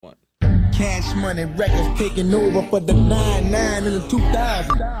Cash Money Records taking over for the 99 in the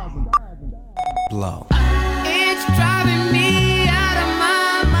 2000. Blow. It's driving me out of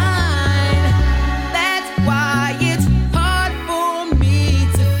my mind. That's why it's hard for me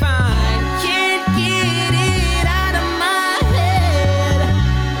to find. Can't get it out of my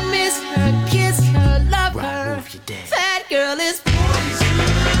head. Miss her, kiss her, love her. That girl is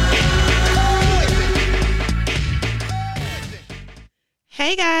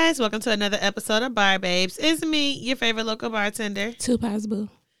Hey guys, welcome to another episode of Bar Babes. It's me, your favorite local bartender. Too possible.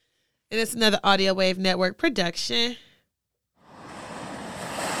 And it's another Audio Wave Network production.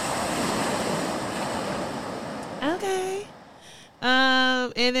 Okay.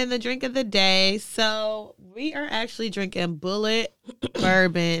 And then the drink of the day. So we are actually drinking Bulleit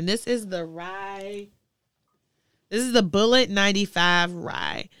Bourbon. This is the rye. This is the Bulleit 95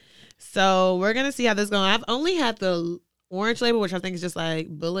 rye. So we're going to see how this is going. I've only had the orange label, which I think is just like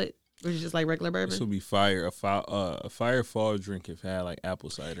Bulleit, which is just like regular bourbon. This would be fire. A fire fall drink if it had like apple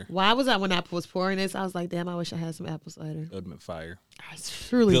cider. Why was I when I was pouring this? I was like, damn, I wish I had some apple cider. That would have been fire. I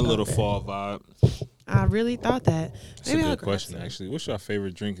truly Good thought little that. fall vibe. I really thought that. That's Maybe a I'll good grab question, some. actually. What's your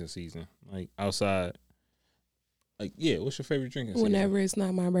favorite drinking season? Like outside? Like, yeah, what's your favorite drinking season? Whenever it's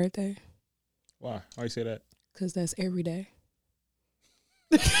not my birthday, Why? Why you say that? because that's every day.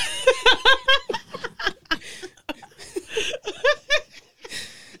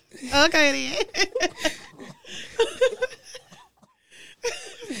 Okay, then.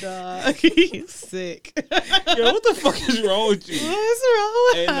 Dog, you sick. Yo, what the fuck is wrong with you? What's wrong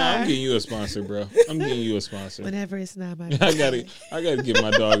with Hey, nah, I'm her? getting you a sponsor, bro. I'm getting you a sponsor. Whenever it's not my I gotta get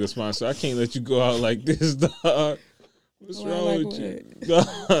my dog a sponsor. I can't let you go out like this, dog. What's Why, wrong like with you? Dog.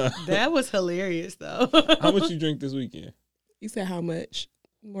 That was hilarious, though. How much you drink this weekend? You said how much?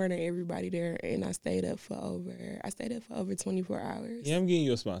 More than everybody there, and I stayed up for over 24 hours. Yeah, I'm getting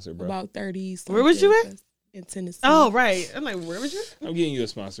you a sponsor, bro. About 30. Where was you at? In Tennessee. Oh, right. I'm like, where was you? I'm getting you a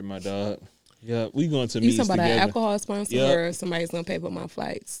sponsor, my dog. Yeah, we going to You meetings talking about together. an alcohol sponsor Yep. or somebody's gonna pay for my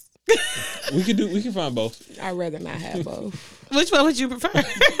flights? We can find both. I'd rather not have both. Which one would you prefer?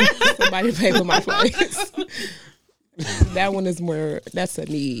 Somebody pay for my flights. That one is more. That's a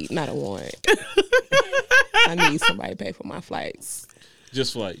need, not a want. I need somebody to pay for my flights.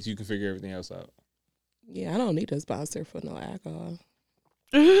 Just flights. You can figure everything else out. Yeah, I don't need a sponsor for no alcohol.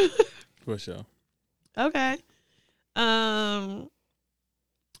 For sure. Okay.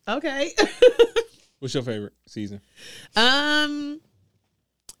 Okay. What's your favorite season?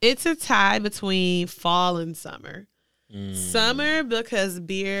 It's a tie between fall and summer. Mm. Summer because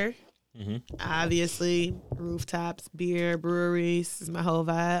beer, Mm-hmm. obviously, rooftops, beer, breweries is my whole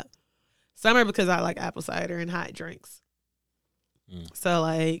vibe. Summer because I like apple cider and hot drinks. So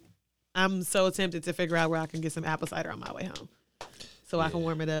like, I'm so tempted to figure out where I can get some apple cider on my way home, so I can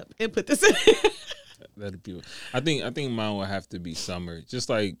warm it up and put this in. That'd be. I think mine would have to be summer. Just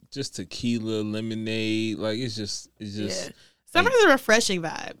tequila, lemonade. Like it's just. Yeah. Summer's a refreshing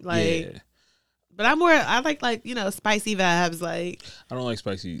vibe. Like, yeah. but I like spicy vibes. Like, I don't like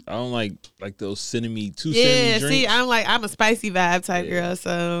spicy. I don't like those cinnamon yeah. drinks. See, I'm a spicy vibe type Yeah. girl.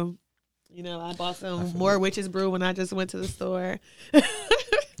 So, I bought some more Witch's Brew when I just went to the store.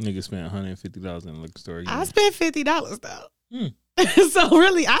 Nigga spent $150 in the liquor store. I spent $50 though. Hmm. So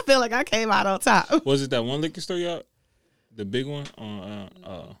really, I feel like I came out on top. Was it that one liquor store, y'all? The big one on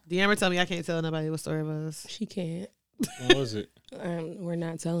Deamber told me I can't tell nobody what store it was. She can't. what was it? We're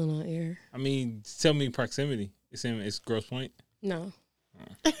not telling on air. I mean, tell me proximity. It's Grosse Point. No.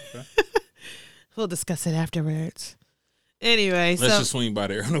 We'll discuss it afterwards. Anyway, Let's just swing by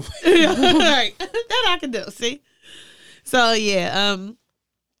there on the way. right. That I can do. See. So yeah,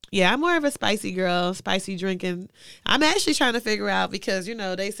 I'm more of a spicy girl, spicy drinking. I'm actually trying to figure out because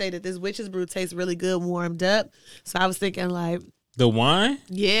they say that this Witch's Brew tastes really good warmed up. So I was thinking like, The wine?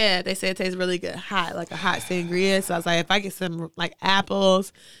 yeah, they say it tastes really good hot, like a hot sangria. So I was like, if I get some like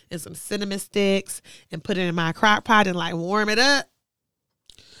apples and some cinnamon sticks and put it in my crock pot and like warm it up.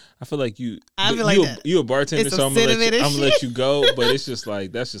 I feel like you. I feel like that. You a bartender, It's so some I'm gonna cinnamon and let shit. you go. But it's just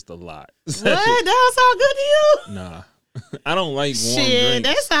like that's just a lot. What? That sound good to you? Nah, I don't like warm Shit,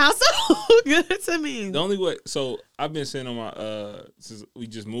 drinks. that sounds so good to me. The only way, so I've been sitting on my since we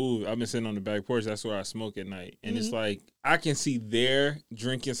just moved. I've been sitting on the back porch. That's where I smoke at night, and it's like I can see there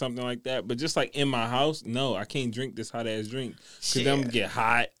drinking something like that, but just like in my house, no, I can't drink this hot ass drink because then I'm gonna get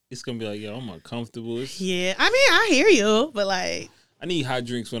hot. It's gonna be like, yo, I'm uncomfortable. Yeah, I mean, I hear you, but like, I need hot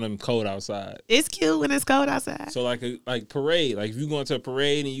drinks when I'm cold outside. it's cute when it's cold outside. So like parade, like if you go into a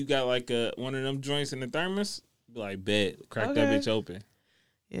parade and you got like one of them joints in the thermos, be like bet, crack that Okay. bitch open.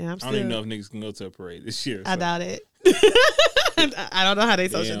 Yeah, I don't even know if niggas can go to a parade this year. I so. doubt it. I don't know how they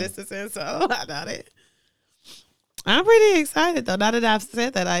social Damn. distancing, so I doubt it. I'm pretty excited though. Now that I've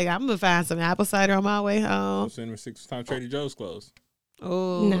said that, like, I'm gonna find some apple cider on my way home. Cinema 6 time Trader Joe's closed.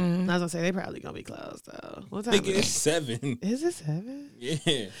 Oh, Nah. I was gonna say they probably gonna be closed though. What I time? think Is it's 7. it? Is it 7?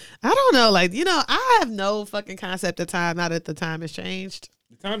 Yeah. I don't know. Like, I have no fucking concept of time now that the time has changed.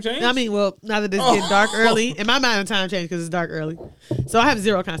 The time change? I mean, well, now that it's getting dark early, in my mind, the time changed because it's dark early. So I have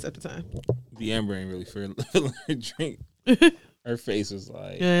zero concept of time. the Amber ain't really feeling her drink. Her face was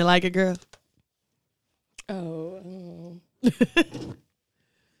like, You ain't like it, girl? Oh,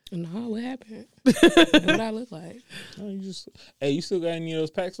 no, what happened? What I look like? oh, you still got any of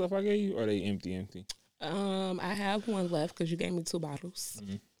those packs left I gave you? Or are they empty? I have one left because you gave me 2 bottles.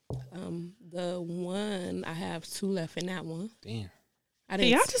 The one I have 2 left in that one. Damn. I Hey,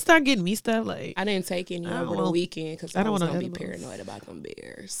 didn't. y'all just start getting me stuff like. I didn't take any I don't over the want- weekend because I I don't was want no gonna be edibles. paranoid about them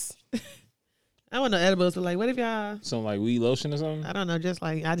bears. I want no edibles, but like, what if y'all? Something like weed lotion or something? I don't know. Just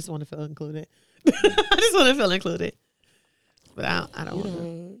like, I just want to feel included. I just want to feel included. But I don't You want to.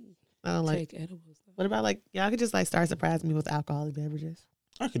 don't I don't like. take edibles. What about like y'all could just like start surprising me with alcoholic beverages?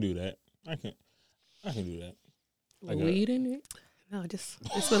 I could do that. I can do that. With got- weed in it. No, just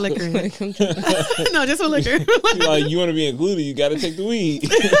with liquor. in it. Like, I'm trying- No, just with liquor. Like, you want to be included, you got to take the weed.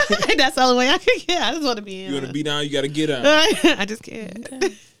 That's the only way I can get. I just want to be in. You want to be down, you got to get out. I just can't.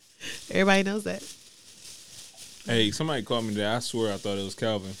 Okay. Everybody knows that. Hey, somebody called me today. I swear I thought it was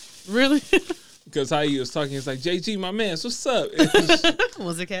Calvin. Really? Because how he was talking, it's like, JG, my man, what's up? It was,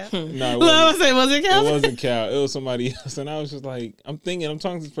 Was it Cal? no, it Well, I wasn't. was saying, was it Cal? It wasn't Cal. It was somebody else. And I was just like, I'm talking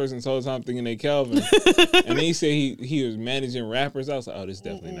to this person this whole time thinking they Calvin. And then he said he was managing rappers. I was like, oh, this is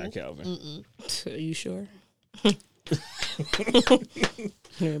definitely not Calvin. Are you sure?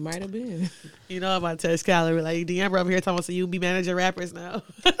 It might have been. You know, I'm about to text Cal and be like, D'Amber over here talking about so you be managing rappers now.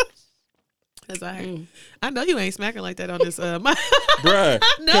 That's I heard. I know you ain't smacking like that on this. Bruh.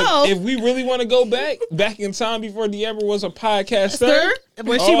 'cause No. If we really want to go back in time before D'Amber was a podcaster. Sir,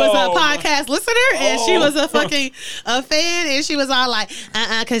 when she was Oh, a podcast listener and she Oh. was a fucking a fan and she was all like,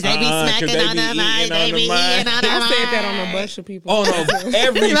 because they be 'cause smacking they on be the mic, eating they on be the mic. eating on the I said that mic. on a bunch of people. Oh no,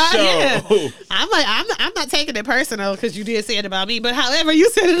 every Right, show. yeah. I'm like, I'm not taking it personal because you did say it about me, but however, you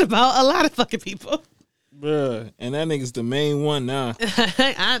said it about a lot of fucking people. Bruh. And that nigga's the main one now.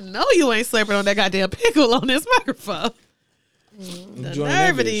 I know you ain't slurping on that goddamn pickle on this microphone. I'm The enjoying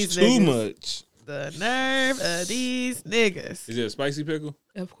nerve that of bitch these too niggas. much. The nerve of these niggas. Is it a spicy pickle?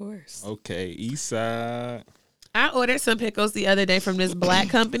 Of course. Okay, East Side. I ordered some pickles the other day from this black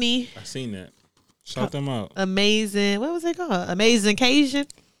company. I seen that. Shout them out. Amazing. What was it called? Amazing Cajun.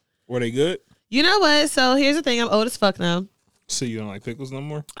 Were they good? You know what? So here's the thing. I'm old as fuck now. So you don't like pickles no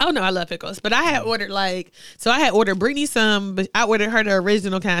more? Oh no, I love pickles. But I had ordered I had ordered Brittany some, but I ordered her the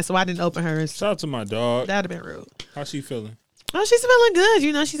original kind, so I didn't open hers. Shout out to my dog. That'd have been rude. How's she feeling? Oh, she's feeling good.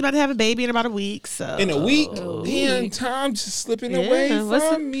 You know, she's about to have a baby in about a week. So In a week? Damn, time just slipping Yeah, away what's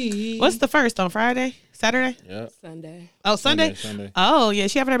from me. What's the first on Friday? Saturday? Yeah. Sunday. Oh, Sunday? Sunday. Oh yeah,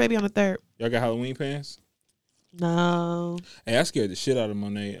 she having her baby on the 3rd. Y'all got Halloween pants? No, Hey, I scared the shit out of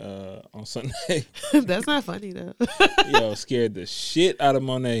Monet on Sunday. that's not funny though. Yo, scared the shit out of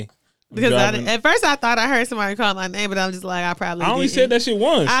Monet. Because Driving- at first I thought I heard somebody call my name, but I'm just like, I probably I only didn't. said that shit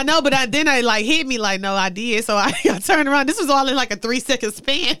once. I know, but then I like hit me like, no, I did. So I turned around. This was all in like a 3-second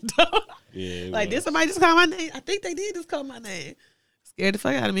span. Though. yeah, it Like, was. did somebody just call my name? I think they did just call my name. Scared the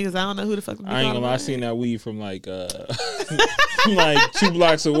fuck out of me because I don't know who the fuck. would be I ain't gonna calling lie, my I seen name. that weed from like from like 2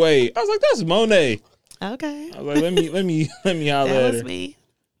 blocks away. I was like, that's Monet. Okay, I was like, let me holler that at was her. me.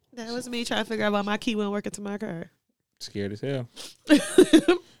 That was me trying to figure out why my key wasn't working to my car. Scared as hell.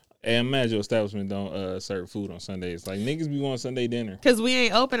 Hey, I'm mad your establishment don't serve food on Sundays. Like niggas be wanting Sunday dinner. Because we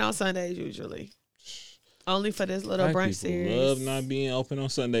ain't open on Sundays usually. Only for this little Black brunch people series. love not being open on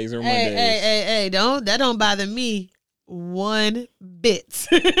Sundays or Hey, Mondays. hey, that don't bother me one bit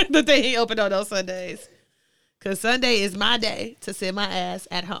that they ain't open on those Sundays. Cause Sunday is my day to sit my ass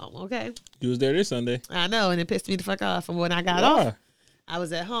at home, okay? You was there this Sunday. I know, and it pissed me the fuck off. And when I got Why? off, I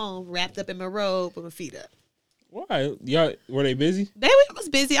was at home, wrapped up in my robe with my feet up. Why? Y'all were they busy? They was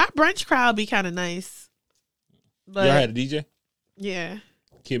busy. Our brunch crowd be kind of nice. But Y'all had a DJ? yeah.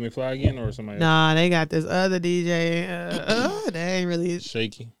 Kid McFly again or somebody else? Nah, they got this other DJ. They ain't really.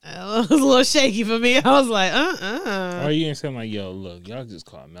 Shaky. It was a little shaky for me. I was like, Why you ain't saying like, yo, look, y'all just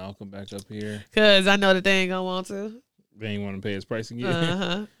call Malcolm back up here. Cause I know that they ain't gonna want to. They ain't want to pay his price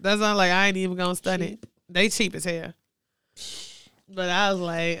again. That's not like I ain't even gonna stun it. They cheap as hell. But I was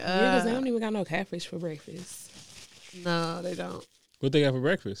like, Yeah, because they don't even got no catfish for breakfast. no, they don't. What they got for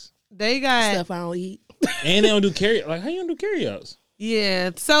breakfast? They got Stuff I don't eat. And they don't do carry. Like, how you don't do carryouts? yeah.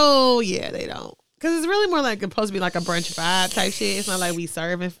 So yeah, they don't. Because it's really more like supposed to be like a brunch vibe type shit. It's not like we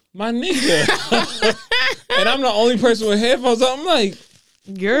serving. My nigga. And I'm the only person with headphones on. I'm like,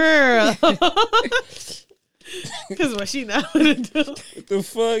 Girl. Because what she not gonna do. what the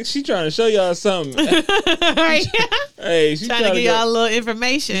fuck? She trying to show y'all something. Right. Hey, she Trying to give y'all a little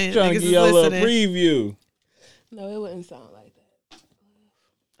information. trying to Niggas give is y'all a little listening. preview. No, it wouldn't sound like that.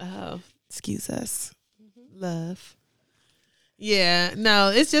 Oh, excuse us. Love. Yeah, no,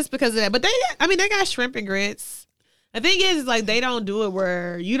 it's just because of that. But they got shrimp and grits. The thing is like, they don't do it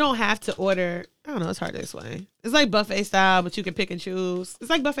where you don't have to order. I don't know, it's hard to explain. It's like buffet style, but you can pick and choose. It's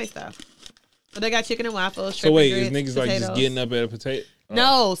like buffet style. So they got chicken and waffles, shrimp So wait, and is grits, niggas like just potatoes. getting up at a potato?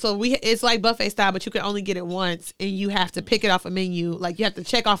 No, so it's like buffet style, but you can only get it once, and you have to pick it off a menu. Like you have to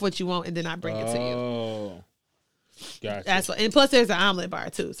check off what you want, and then I bring it to you. Oh. Gotcha. That's what, and plus there's an omelet bar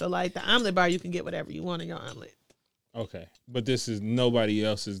too. So like the omelet bar, you can get whatever you want in your omelet. Okay. But this is nobody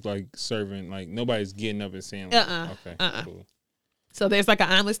else is like serving, like nobody's getting up and saying like, okay. Cool. So there's like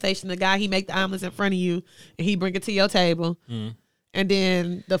an omelet station. The guy, he make the omelets in front of you, and he bring it to your table. Mhm. And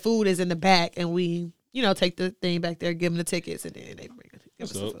then the food is in the back, and we, take the thing back there, give them the tickets, and then they bring it. Give us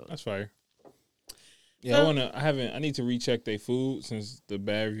That's some dope. food. That's fire. Yeah, I need to recheck their food since the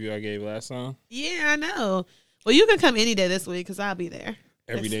bad review I gave last time. Yeah, I know. Well, you can come any day this week because I'll be there.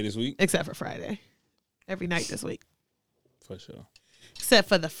 Every day this week? Except for Friday. Every night this week. For sure. Except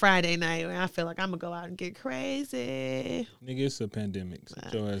for the Friday night when I feel like I'm going to go out and get crazy. Nigga, it's a pandemic.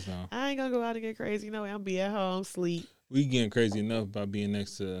 Sit your ass down. I ain't going to go out and get crazy. I'm going to be at home, sleep. We getting crazy enough by being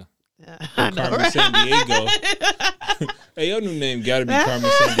next to I know, Carmen right? San Diego. Hey, your new name gotta be Carmen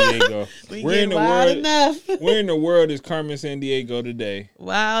San Diego. We Where in get the wild world? enough. Where in the world is Carmen San Diego today?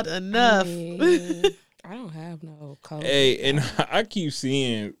 Wild enough. I don't have no cold. Hey, and I keep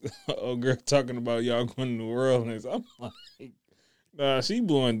seeing a girl talking about y'all going to New Orleans. I'm like, nah, she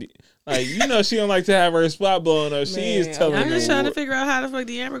blowing. Like, she don't like to have her spot blown up. She is Man, telling I'm just the trying to world- figure out how the fuck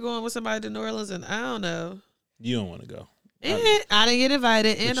Deamber going with somebody to New Orleans, and I don't know. You don't want to go. And I didn't get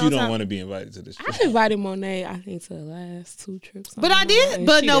invited. But And you on don't top- want to be invited to this trip. I invited Monet, I think, to the last 2 trips. But I did. And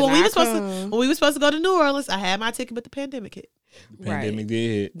But she no, did when we not was supposed to come. when we was supposed to go to New Orleans, I had my ticket, but the pandemic hit. The pandemic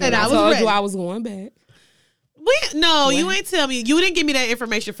did hit. And I was told ready. you I was going back. You ain't tell me. You didn't give me that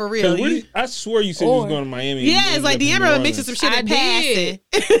information for real. 'Cause You- I swear you said you was Or- going to Miami. yeah, it's like Deamber mentioned some shit in passing.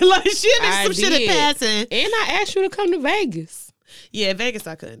 Like she mentioned I some shit in did. passing. And I asked you to come to Vegas. Yeah, Vegas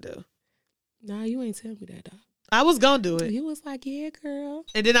I couldn't do. Nah, you ain't tell me that, though. I was gonna do it. He was like, yeah, girl.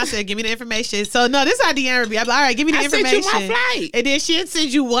 And then I said, give me the information. So no, this is how Deanna be. I'm like, all right, give me the I sent information. you my flight. And then she'd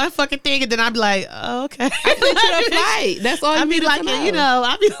send you one fucking thing, and then I'd be like, oh, okay. I sent you the flight. That's all I you be needed like, to know.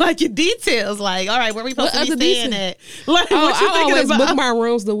 I be like your details. Like, all right, where we supposed What to be other staying details? at? Like, Oh, what you I thinking always about? book my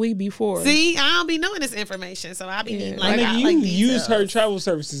rooms the week before. See, I don't be knowing this information, so I be needing Like, I you like used her details. travel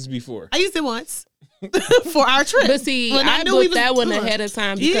services before. I used it once for our trip. But see, When I knew we booked was that one going. ahead of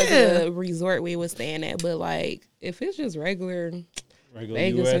time because Yeah. of the resort we was staying at. But like, if it's just regular Regular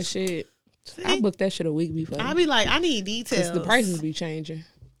Vegas and US. shit, I booked that shit a week before. I be like, I need details. Because the prices be changing.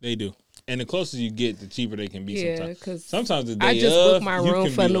 They do. And the closer you get, the cheaper they can be Yeah, sometimes. because Sometimes the day I just of, booked my you room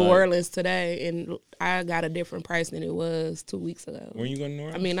can for be New like, Orleans today, and I got a different price than it was 2 weeks ago. When you going to New I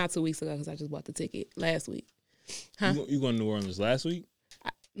Orleans? mean, not 2 weeks ago because I just bought the ticket last week. Huh? You going to New Orleans last week?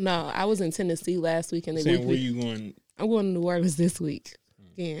 No, I was in Tennessee last week, and the Saying week where be- you going? I'm going to New Orleans this week.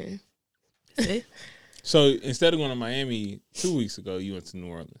 Yeah. See? So instead of going to Miami 2 weeks ago, you went to New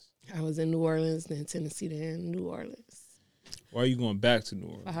Orleans. I was in New Orleans, then Tennessee, then New Orleans Why are you going back to New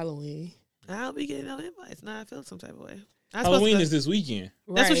for Orleans? Halloween. I'll be getting no invites. Now I feel some type of way. Halloween is this weekend.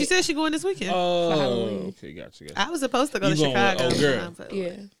 That's what she Right. said. She going this weekend. Oh, Halloween. okay, gotcha. I was supposed to go You to going with Chicago. old girl? but-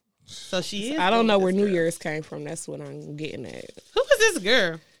 Yeah. So she is. I don't going know with where this New girl. Year's came from. That's what I'm getting at. Who is this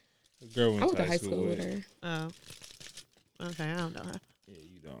girl? The girl went I went to high school with with. her. Oh. Okay, I don't know her. Yeah,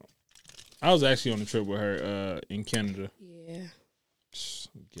 you don't. I was actually on a trip with her in Canada. Yeah.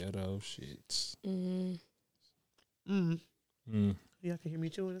 Ghetto shit. Mm. Mm. Y'all can hear me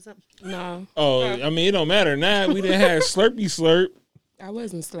chewing or something. No, Oh, I mean, it don't matter now. We didn't have Slurpy Slurp. I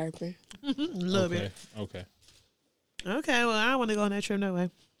wasn't slurping. A little Okay, bit. okay. Okay, well, I don't want to go on that trip no way.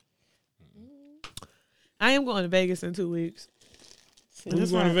 I am going to Vegas in 2 weeks. Who you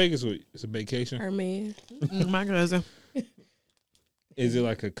going to Vegas with? It's a vacation. Her man. My cousin. Is it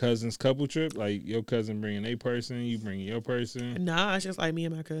like a cousin's couple trip? Like your cousin bringing a person, you bringing your person? Nah, it's just like me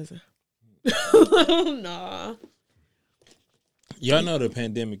and my cousin. Nah. Y'all know the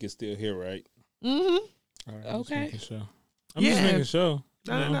pandemic is still here, right? Mm-hmm. All right, I'm just Okay. making sure. I'm just Yeah. making sure.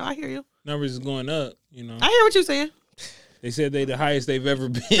 You I know, know. I hear you. numbers is going up. You know, I hear what you're saying. they said they the highest they've ever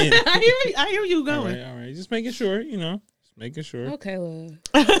been. I hear you all going. right, all right. Just making sure. You know, Just making sure. Okay, love.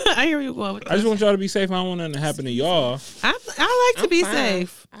 I hear where you're going with I just this. want y'all to be safe. I don't want nothing to happen to y'all. I like to be fine.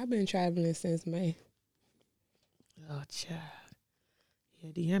 safe. I've been traveling since May. Oh, child.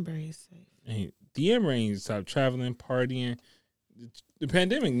 Yeah, D'Amber ain't safe. And D'Amber ain't stopped traveling, partying. The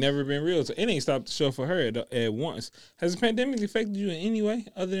pandemic never been real, so it ain't stopped the show for her at once. Has the pandemic affected you in any way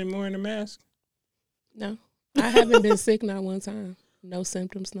other than wearing a mask? No, I haven't been sick not one time. No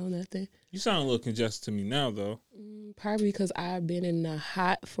symptoms, no nothing. You sound a little congested to me now, though. Probably because I've been in the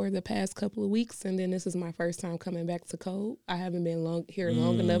hot for the past couple of weeks, and then this is my first time coming back to cold. I haven't been long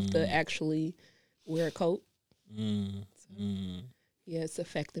enough to actually wear a coat. Yeah, it's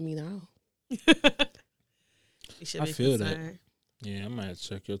affecting me now. You should I be feel concerned. that. Yeah, I might have to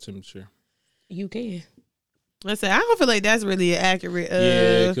check your temperature. You can. I say I don't feel like that's really accurate.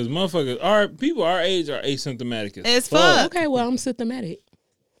 Yeah, because motherfuckers, people our age are asymptomatic As fuck. Okay, well, I'm symptomatic.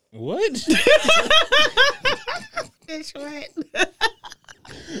 What? Bitch, what?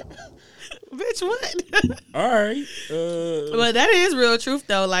 Bitch, what? All right. Well, that is real truth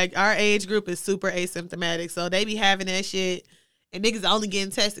though. Like our age group is super asymptomatic, so they be having that shit, and niggas only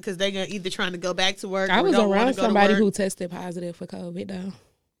getting tested because they gonna either trying to go back to work. I or was don't wanna around go to somebody work. who tested positive for COVID, though.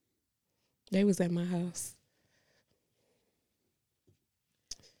 They was at my house.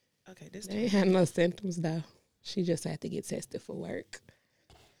 Okay, this. They ain't had no symptoms, though. She just had to get tested for work.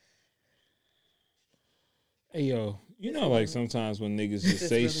 Hey, yo, you know, like sometimes when niggas just This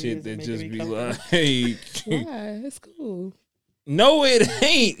say really shit is that making just me be come like, Why? It's cool. no, it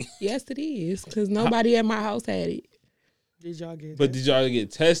ain't. Yes, it is. Because nobody at my house had it. Did y'all get? But did y'all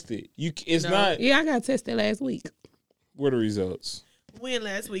get tested? It's No. not. Yeah, I got tested last week. What are the results? When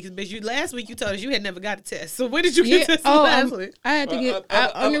last week? Bitch, last week you told us you had never got a test. So when did you get tested Oh, last week? I had to get.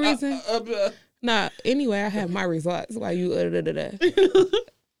 Only reason. Nah. Anyway, I have my results. Why you?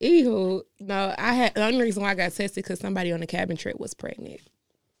 Anywho, no, I had the only reason why I got tested because somebody on the cabin trip was pregnant.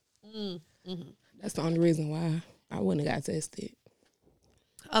 That's the only reason why I wouldn't have got tested.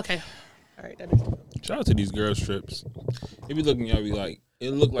 Okay. All right. That is Shout out to these girls trips. They be looking, y'all be like,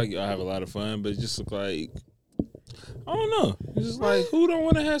 it look like y'all have a lot of fun, but it just look like, I don't know. It's just like, who don't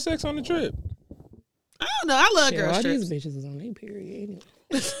want to have sex on the trip? I don't know. I love Shit, girls all trips. these bitches is on their period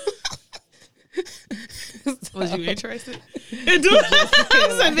anyway. Was you interested? I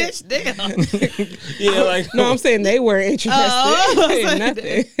said, bitch, damn. Yeah, like, No, I'm saying they were interested. Oh,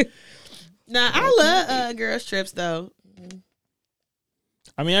 Nothing. Nah, I love girls trips though.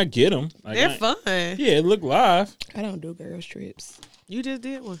 I mean, I get them. Like, They're fun. Yeah, it look live. I don't do girls trips. You just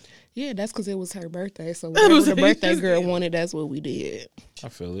did one. Yeah, that's because it was her birthday. So was whatever the like, birthday just girl did. wanted, that's what we did. I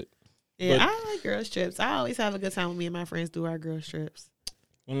feel it. Yeah, But- I like girls trips. I always have a good time when me and my friends do our girls trips.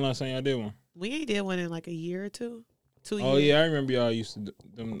 When the last time y'all did one? We ain't did one in like a year or two. 2 years. Oh, yeah, I remember y'all used to do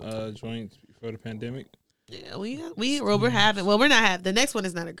them joints before the pandemic. Yeah, we're having. Well, we're not having. The next one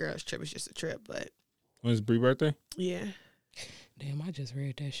is not a girls trip. It's just a trip. But When's Bree birthday? yeah, Damn, I just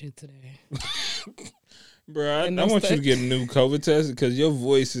read that shit today. Bro, I And no want you to stuff. get a new COVID test because your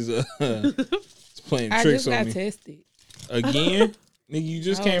voice is it's playing I tricks just got on me. tested. Again? Nigga, you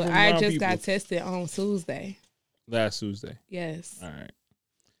just came from I around just people. got tested on Tuesday. Last Tuesday. Yes. All right.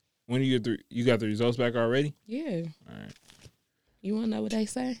 When you got the results back already? Yeah. All right. You want to know what they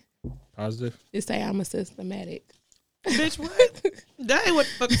say? Positive? They say I'm a systematic. bitch, what? That ain't what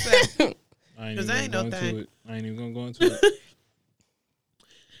the fuck it say. I ain't 'Cause even that ain't gonna no go thing. into it. I ain't even gonna go into it.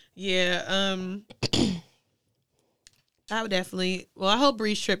 Yeah. I would definitely. Well, I hope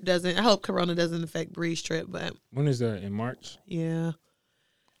Bree's trip doesn't. I hope Corona doesn't affect Bree's trip. But When is that? In March? yeah.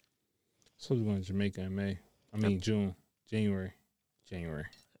 Supposed to go to Jamaica in May. I mean June. January.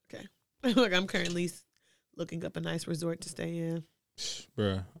 Look, I'm currently looking up a nice resort to stay in.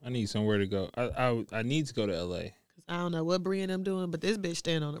 Bruh, I need somewhere to go. I need to go to LA. Cause I don't know what Bree and them doing, but this bitch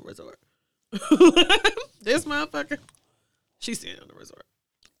staying on the resort. This motherfucker, she's staying on the resort.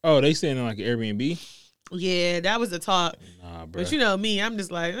 Oh, they staying in like an Airbnb? Yeah, that was the talk. Nah, bruh. But you know me, I'm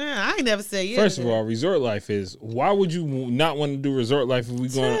just like, I ain't never say yes. First of all, resort life is, why would you not want to do resort life if we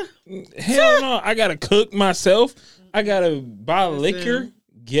going hell no, I gotta cook myself. I gotta buy liquor.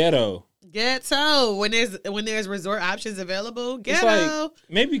 Ghetto. ghetto. When there's resort options available, It's ghetto. like,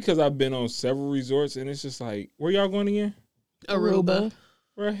 maybe because I've been on several resorts and it's just like, where y'all going again? Aruba.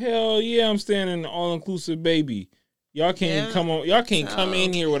 Bro, hell yeah, I'm staying in an all-inclusive, baby. Y'all can't Yeah. come on. Y'all can't come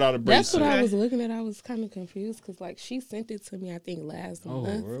in here without a That's bracelet. what I was looking at. I was kind of confused because, like, she sent it to me, I think, last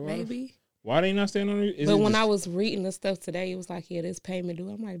month, really? maybe. Why they not staying on it? But when I was reading the stuff today, it was like, yeah, this payment due.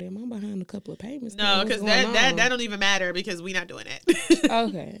 I'm like, damn, I'm behind a couple of payments. No, What's because going that on? don't even matter because we not doing that.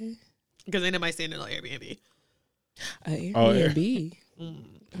 Okay. Because ain't nobody staying in no Airbnb. Oh, yeah. Airbnb.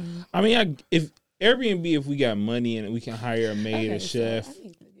 I mean, if Airbnb, if we got money and we can hire a maid, Okay, a so chef. I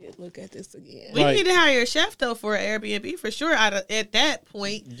need to look at this again. We Like- need to hire a chef though for an Airbnb for sure. At that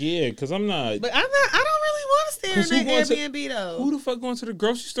point, Yeah, because I'm not. but I don't really want to stay 'Cause in who that going to- Airbnb though. Who the fuck going to the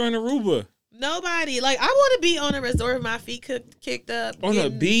grocery store in Aruba? Nobody. Like I want to be on a resort with my feet kicked up On a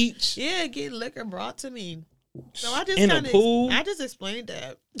getting- beach? Yeah, getting liquor brought to me. So I just In a kinda, pool? I just explained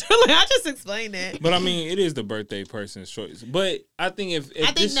that. Like I just explained that. But I mean, it is the birthday person's choice. But I think if I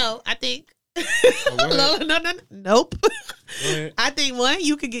think this, no. I think Oh, go ahead. no. Nope. Go ahead. I think one,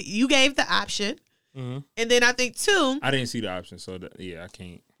 you gave the option, Mhm. and then I think two, I didn't see the option, so I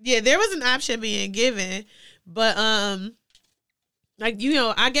can't. yeah, there was an option being given, but like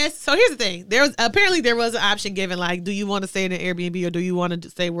I guess so. Here's the thing: there was an option given, like, do you want to stay in an Airbnb or do you want to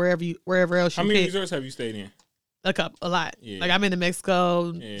stay wherever else you How many pick? resorts have you stayed in? A lot. Yeah. Like I've been to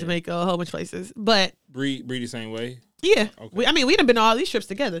Mexico, Yeah. Jamaica, a whole bunch of places, but Bree the same way. yeah, Okay. we done been on all these trips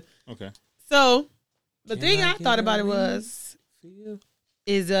together. Okay. So the Can thing I I thought get about a it was Feel?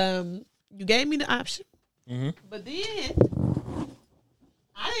 is you gave me the option, Mhm. but then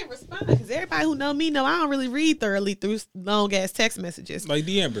I didn't respond because everybody who know me know I don't really read thoroughly through long ass text messages. Like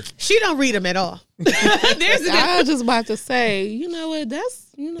D'Amber. She don't read them at all. There's I was just about to say, you know what? That's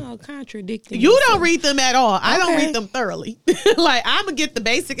contradicting. you yourself. don't read them at all. I don't Okay. read them thoroughly. Like I'm gonna get the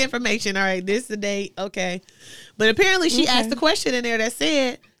basic information. All right, this is the date. Okay, but apparently she Okay. asked a question in there that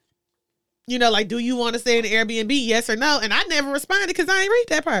said, like, do you want to stay in the Airbnb? Yes or no? And I never responded because I ain't read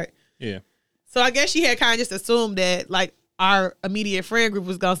that part. Yeah. So I guess she had kind of just assumed that like our immediate friend group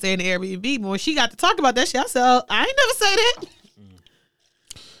was gonna stay in the Airbnb. But when she got to talk about that shit, I said, oh, I ain't never say that.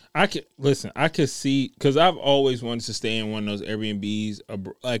 I could see, because I've always wanted to stay in one of those Airbnbs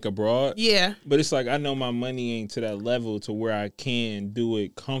like abroad. Yeah. But it's like I know my money ain't to that level to where I can do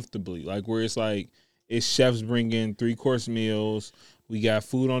it comfortably. Like where it's like it's chefs bringing 3-course meals. We got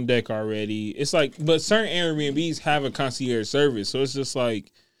food on deck already. It's like, but certain Airbnbs have a concierge service, so it's just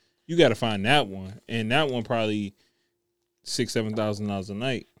like you got to find that one, and that one probably $6,000-$7,000 a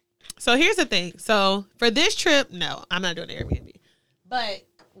night. So here's the thing. So for this trip, no, I'm not doing the Airbnb. But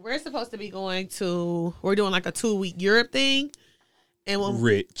we're supposed to be we're doing like a 2-week Europe thing. And when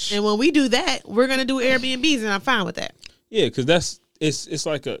we do that, we're gonna do Airbnbs, and I'm fine with that. Yeah, because it's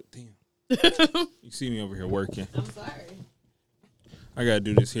like a damn. You see me over here working. I'm sorry. I gotta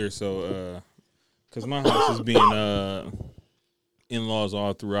do this here, so because my house is being in-laws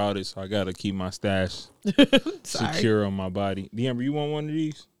all throughout it, so I gotta keep my stash Sorry. secure on my body. D'Amber, you want one of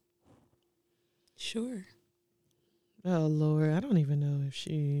these? Sure. Oh Lord, I don't even know if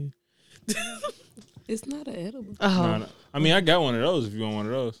she. It's not an edible. Oh, No. I mean, I got one of those. If you want one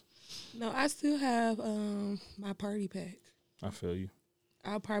of those, No, I still have my party pack. I feel you.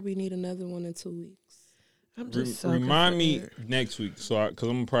 I'll probably need another one in 2 weeks. I'm just so Remind me concerned. next week, because I'm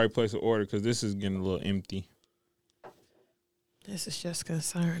gonna probably place an order because this is getting a little empty. This is just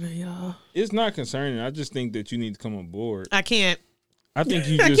concerning, y'all. It's not concerning. I just think that you need to come on board. I can't. I think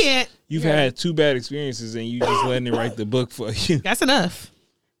you I just can't. you've had 2 bad experiences and you just letting it write the book for you. That's enough.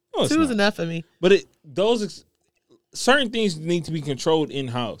 No, it's Two's not. enough for me. But certain things need to be controlled in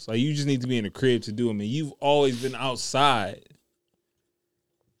house. Like you just need to be in the crib to do them, and you've always been outside.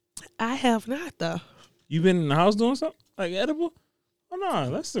 I have not though. You've been in the house doing something like edible. Oh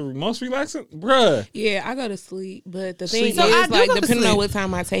no, that's the most relaxing, bruh. Yeah, I go to sleep, but the Sleep. thing So I is, do like, go to depending sleep. on what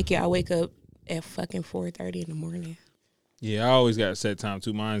time I take it, I wake up at fucking 4:30 in the morning. Yeah, I always got a set time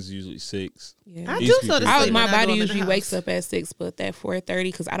too. Mine's usually 6. Yeah, I These do people- so to I- sleep. my when I body do 'em in the usually house. wakes up at 6, but that 4:30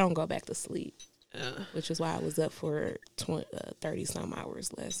 because I don't go back to sleep, which is why I was up for 30 some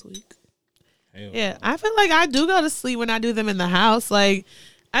hours last week. Hell. Yeah, I feel like I do go to sleep when I do them in the house. Like,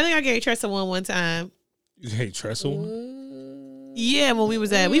 I think I gave Tressa one time. You hate trestle? Yeah, when we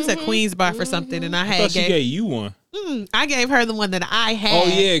was at Queens Bar for something, and I I had thought she gave you one. I gave her the one that I had. Oh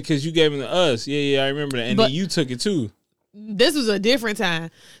yeah, because you gave them to us. Yeah, I remember that. And But- then you took it too. This was a different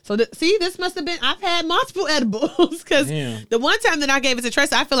time. So see, this must have been. I've had multiple edibles because Damn. the one time that I gave it to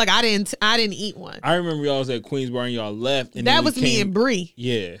Tressa, I feel like I didn't eat one. I remember y'all was at Queens Bar and y'all left. And That then we was me came- and Bree.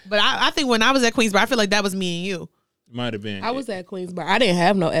 Yeah, But I think when I was at Queens Bar, I feel like that was me and you. might have been. I was at Queens Bar. I didn't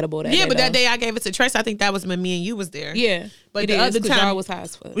have no edible that Yeah, day. but that though. day I gave it to Tressa. I think that was when me and you was there. Yeah, But it the is, other 'cause time- y'all was high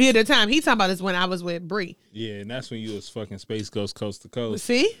as fuck. Yeah, the time he talking about is when I was with Bree. Yeah, and that's when you was fucking Space Ghost coast to coast.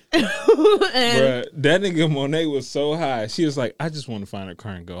 See, and Bruh, that nigga Monet was so high. She was like, I just want to find a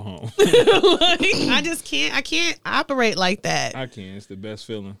car and go home. I just can't. I can't operate like that. I can't. It's the best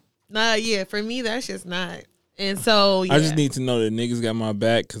feeling. Nah, yeah, for me that's just not. And so yeah. I just need to know that niggas got my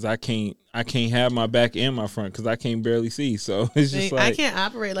back because I can't have my back and my front because I can't barely see. So it's just like I can't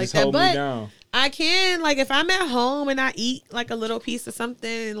operate like just that. hold me But down. I can, like, if I'm at home and I eat like a little piece of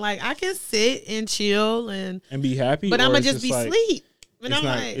something, like I can sit and chill and be happy. but or I'm gonna it's just be like, sleep. And It's I'm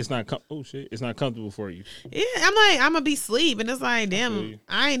not. like, It's not. Oh shit! It's not comfortable for you. yeah, I'm like, I'm gonna be sleep, and it's like, feel damn, you.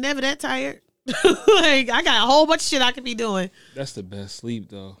 I ain't never that tired. Like, I got a whole bunch of shit I could be doing. That's the best sleep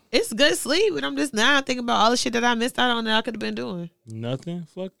though. It's good sleep, and I'm just now thinking about all the shit that I missed out on that I could have been doing. Nothing.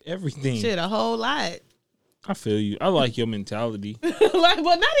 Fuck everything. Shit, a whole lot. I feel you. I like your mentality. Like,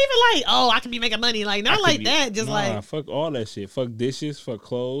 well, not even like, oh, I can be making money. Like, not like that. Just like, fuck all that shit. Fuck dishes. Fuck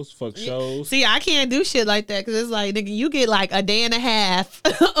clothes. Fuck shows. see, I can't do shit like that because it's like, nigga, you get like a day and a half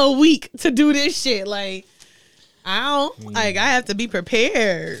a week to do this shit. Like, I don't, like, I have to be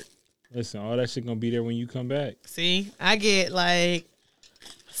prepared. Listen, all that shit gonna be there when you come back. See, I get like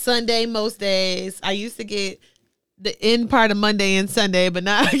Sunday most days. I used to get the end part of Monday and Sunday, but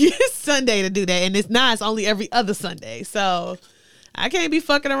now I get Sunday to do that. And it's only every other Sunday. So I can't be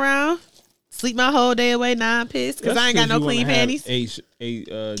fucking around. Sleep my whole day away, now I'm pissed because I ain't got no clean panties. Eight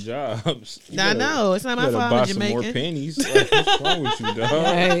jobs. I know. It's not my You fault. gotta buy I'm some more Jamaican. panties. Like, what's wrong with you, dog?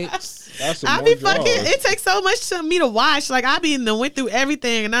 Yikes. That's some I more be fucking. drawers. It takes so much to me to wash. Like I be in the went through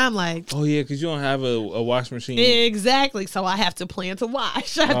everything, and I'm like, Oh yeah, because you don't have a wash machine. exactly. So I have to plan to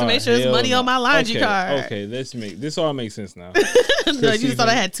wash. I have to Oh, make sure there's hell money no. on my laundry Okay, card. Okay, this all makes sense now. No, you just thought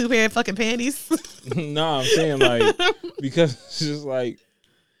I had 2 pair of fucking panties. No, I'm saying like because it's just like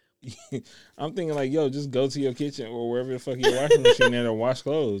I'm thinking like, yo, just go to your kitchen or wherever the fuck your washing machine at and wash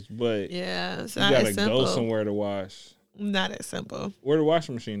clothes. But Yeah, it's you not gotta as simple. go somewhere to wash. Not as simple. Where the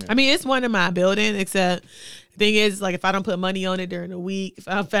washing machine at? I mean, it's one in my building, except the thing is, like, if I don't put money on it during the week, if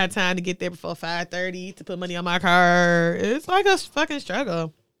I don't have time to get there before 5:30 to put money on my car, it's like a fucking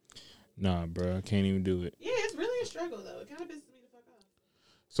struggle. Nah, bro, I can't even do it. Yeah, it's really a struggle, though. It kind of pisses me the fuck off.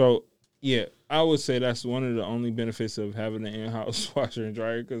 So yeah, I would say that's one of the only benefits of having an in-house washer and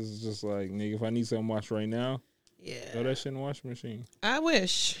dryer because it's just like, nigga, if I need something washed right now, throw Yeah. that shit in the washing machine. I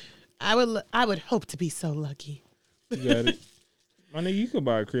wish. I would hope to be so lucky. You got it. My nigga, you could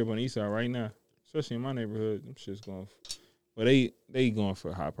buy a crib on the east side right now, especially in my neighborhood. Them shit's going. But they going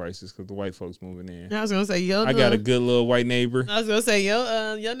for high prices because the white folks moving in. I was gonna say, yo, I got a good little white neighbor. I was gonna say,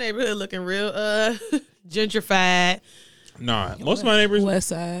 your neighborhood looking real gentrified. Nah, most of my neighbors. West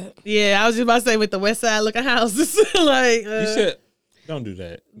Side. Yeah, I was just about to say with the west side looking houses. Like, You said, don't do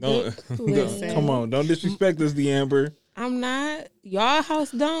that. Don't, Listen. come on. Don't disrespect us, D'Amber. I'm not. Y'all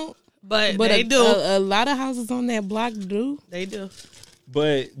house don't. but But they do. A lot of houses on that block do. They do.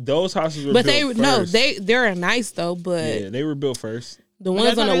 But those houses were But built first. they're nice though. But Yeah, they were built first. the that's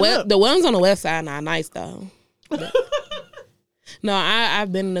ones on how the they west, look. the ones on the west side not nice though. No,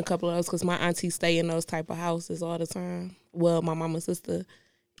 I've been in a couple of those because my auntie stay in those type of houses all the time. Well, my mama's sister.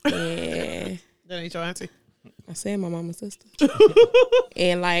 And That ain't your auntie. I said my mama's sister.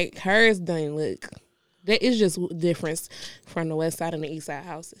 And like hers doesn't look. It's just difference from the west side and the east side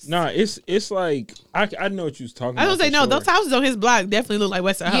houses. Nah, it's like I know what you was talking I was about. gonna say for no. sure. Those houses on his block definitely look like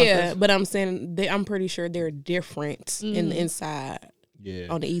West Side houses. Yeah, but I'm saying I'm pretty sure they're different in the inside Yeah,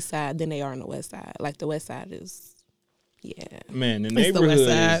 on the east side than they are on the west side. Like the west side is, yeah. man, the the west neighborhood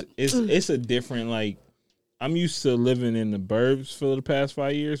side. is it's a different like. I'm used to living in the burbs for the past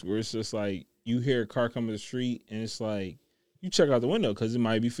 5 years, where it's just like you hear a car come to the street and it's like you check out the window because it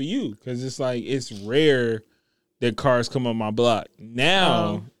might be for you because it's like it's rare that cars come up my block.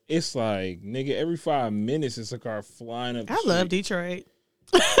 Now it's like nigga, every 5 minutes it's a car flying up. The I street. love Detroit.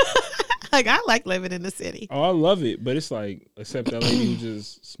 Like I like living in the city. Oh, I love it, but it's like except that lady who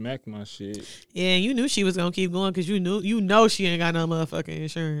just smacked my shit. Yeah, you knew she was gonna keep going because you know she ain't got no motherfucking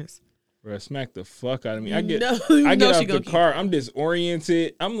insurance. Bro, smack the fuck out of me. I get You I know get she out gonna the keep car. I'm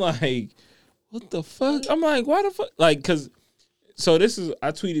disoriented. I'm like, what the fuck? I'm like, why the fuck? Like, cause so this is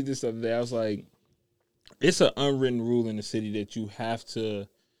I tweeted this the other day. I was like, it's an unwritten rule in the city that you have to,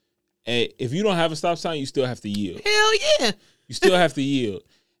 if you don't have a stop sign, you still have to yield. Hell yeah. You still have to yield.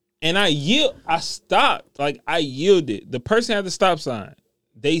 And I stopped. Like I yielded. The person had the stop sign.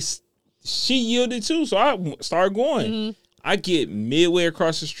 She yielded too. So I started going. Mm-hmm. I get midway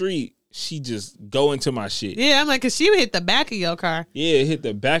across the street. She just go into my shit. Yeah, I'm like, cause she would hit the back of your car. Yeah, it hit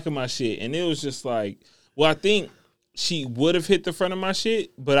the back of my shit. And it was just like, well, I think she would have hit the front of my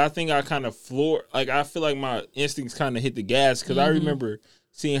shit, but I think I kind of floored. Like, I feel like my instincts kind of hit the gas because I remember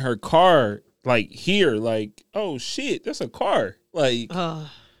seeing her car, like, here, like, oh, shit, that's a car. Like, Oh,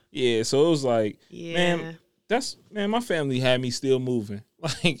 yeah, so it was like, yeah. man, my family had me still moving.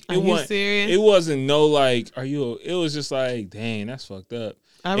 Like, Are it you wasn't, serious? it wasn't no, like, it was just like, dang, that's fucked up.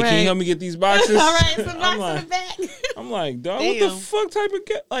 All Hey, right. can you help me get these boxes? All right, some I'm box like, in the back. I'm like, dog, what the Damn. fuck type of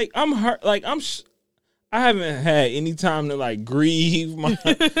cat? Like, I'm hurt. Like, I haven't had any time to like grieve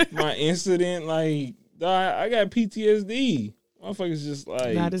my incident. Like, dog, I got PTSD. Motherfuckers just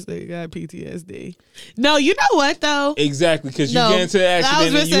like Not this nigga got PTSD. No, you know what though? exactly because you No, get into the I was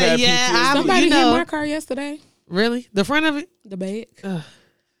accident gonna and you say, have yeah, PTSD. Somebody you know- hit my car yesterday. Really? The front of it? The back.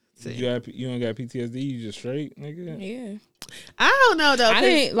 You don't got PTSD. You just straight, nigga. Yeah. I don't know though. I 'cause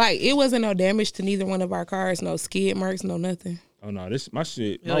didn't like it. Wasn't no damage to neither one of our cars. No skid marks. No nothing. Oh no, this my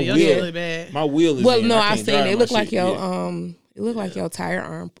shit. Yo, My your wheel, shit really bad. my wheel is. Well, in. no, I I can't seen drive it. It my looked like shit. your Yeah. It looked like your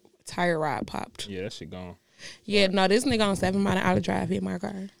tire rod popped. Yeah, that shit gone. Yeah, no, this nigga on 7 Mile Island Drive hit my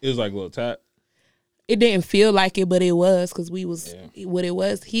car. It was like a little tap. It didn't feel like it, but it was because we was Yeah. what it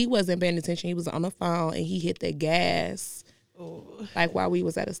was. He wasn't paying attention. He was on the phone and he hit the gas like while we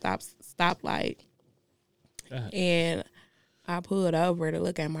was at a stoplight. And I pulled over to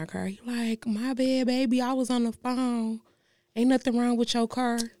look at my car. He like, my bad, baby. I was on the phone. Ain't nothing wrong with your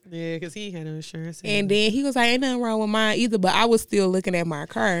car. Yeah, because he had no insurance. And then he was like, ain't nothing wrong with mine either. But I was still looking at my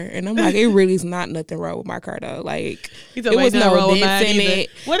car. And I'm like, it really is not nothing wrong with my car, though. Like, He it told me was ain't nothing no wrong with mine dents in either. it.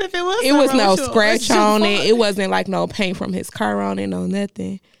 What if it was? It was something no wrong with yours? scratch What's your on it. fault? It wasn't like no paint from his car on it, no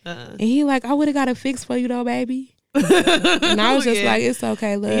nothing. And he like, I would have got a fix for you, though, baby. And I was just Yeah. like, it's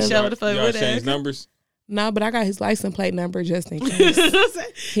okay, love. showed the fuck Y'all with changed that. numbers. No, but I got his license plate number just in case.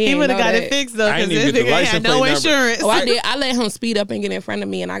 He ain't would have know got that. it fixed though, I because ain't even this get the nigga license had plate no number. insurance. Oh, I did. I let him speed up and get in front of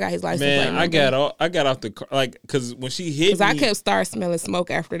me, and I got his license plate Man, number. I got off the car like because when she hit Because me, I kept start smelling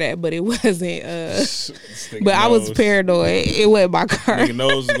smoke after that, but it wasn't. this nigga But I was nose- paranoid. It wasn't my car. Nigga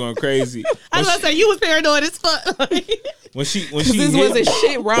nose was going crazy. I was about to say you was paranoid as fuck. When she This hit wasn't me,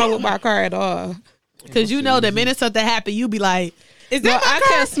 shit wrong with my car at all. Because you know the minute something happened, you be like, is No, that my I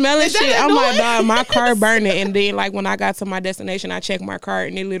car? kept smelling Is that shit. that I'm like, noise? dog, my car burning. And then, like, when I got to my destination, I checked my car,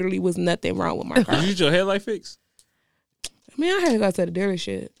 and it literally was nothing wrong with my car. you get your headlight fixed. I mean, I had to go to the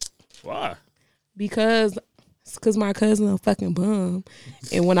dealership Why? because my cousin a fucking bum.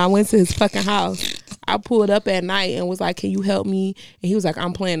 And when I went to his fucking house, I pulled up at night and was like, can you help me? And he was like,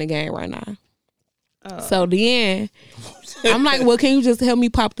 I'm playing the game right now. So then I'm like, well, can you just help me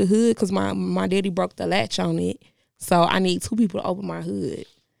pop the hood? Because my daddy broke the latch on it. So I need 2 people to open my hood.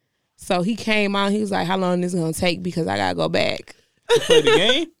 So he came out. He was like, how long this going to take? Because I got to go back. Play the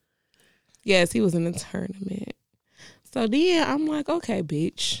game. Yes, he was in the tournament. So then I'm like, okay,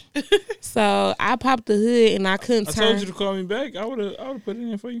 bitch. So I popped the hood and I couldn't I turn. told you to call me back. I would have put it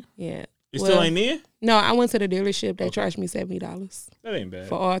in for you. Yeah. You Well, still ain't in? No, I went to the dealership. They charged me $70 That ain't bad.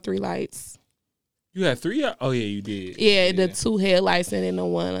 for all 3 lights. You had 3? Oh yeah, you did. Yeah, the 2 headlights and then the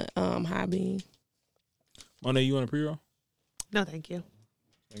 1 high beam. Monet, you want a pre-roll? No, thank you.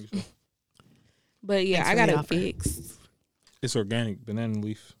 Thank you, sir. But yeah, Thanks I for got the it offer. fixed. It's organic banana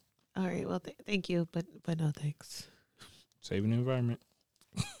leaf, All right, well, thank you, but no thanks. saving the environment.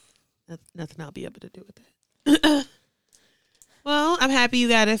 Nothing I'll be able to do with that. Well, I'm happy you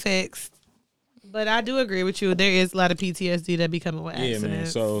got it fixed. But I do agree with you. There is a lot of PTSD that be coming with Yeah,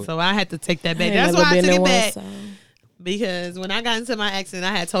 accidents. man, so- I had to take that I back. ain't That's never why I been took in it one, back. so. Because when I got into my accident,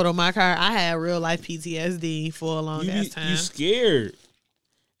 I had totaled my car. I had real life PTSD for a long ass time. You scared.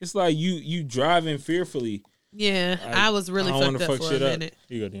 It's like you driving fearfully. Yeah, I was really I don't fucked wanna up for a minute.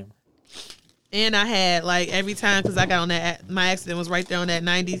 Here you go, damn. And I had like every time because I got on that, my accident was right there on that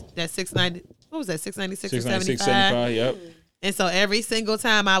 690. What was that? 696 or 696, 75. 75, yep. And so every single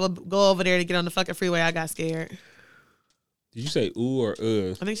time I would go over there to get on the fucking freeway, I got scared. Did you say ooh or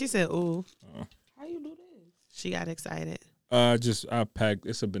I think she said, "Ooh." How you do this? She got excited. I packed.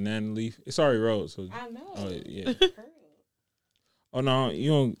 It's a banana leaf. It's already rolled. So I know. oh yeah. Oh no, you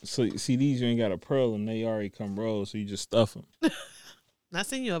don't. So see these, you ain't got a pearl, and they already come rolled. So you just stuff them. I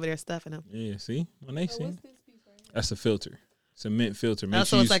seen you over there stuffing them. Yeah, see when they see. That's a filter. It's a mint filter. Make Oh,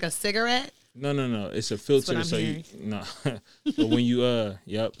 so sure it's you like a cigarette? no. It's a filter. I'm So you hearing. no. So when you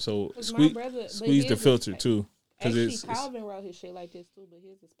yep. So 'Cause my squeeze brother- but squeeze the his is filter fake. too. Cause Actually, it's Calvin wrote his shit like this too, but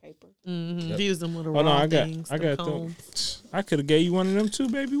his is paper. Mm-hmm. Yep. Use them little oh no, raw I got things. I the got them. cones. I could have gave you one of them too,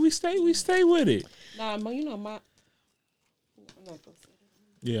 baby. We stay with it. Nah, you know my. I'm not gonna say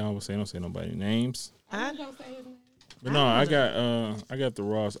his name. Yeah, I would say don't say nobody names. I'm not gonna say his name. But no, I got the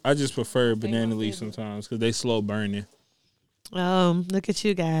raws. I just prefer banana leaf sometimes because they slow burning. Look at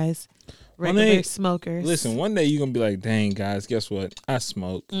you guys. One Regular day- smokers. Listen, one day you're gonna be like, dang guys, guess what? I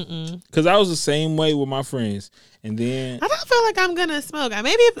smoke. Cause I was the same way with my friends. And then I don't feel like I'm gonna smoke.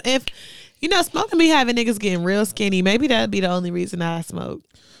 Maybe if you know, smoking be having niggas getting real skinny. Maybe that'd be the only reason I smoke.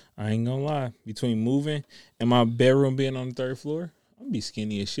 I ain't gonna lie, between moving and my bedroom being on the 3rd floor, I'm gonna be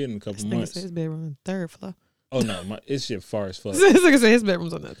skinny as shit in a couple This nigga months. said his bedroom on the 3rd floor. Oh no, it's shit far as fuck. This nigga said his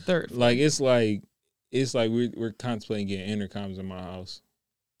bedroom's on the 3rd floor. Like it's like we're contemplating getting intercoms in my house.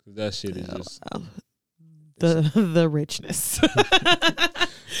 Cause that shit is just Oh, The richness.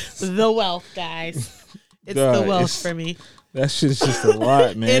 The wealth, guys. It's God, the wealth it's- for me. That shit's just a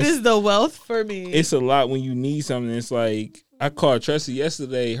lot, man. It is the wealth for me. It's a lot when you need something. It's like I called Tressie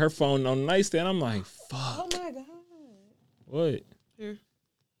yesterday. Her phone on the nightstand. I'm like, Oh fuck. my god. What? Here.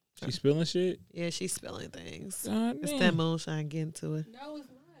 She spilling shit? Yeah, she's spilling things. God It's damn. that moonshine getting to it. No, it's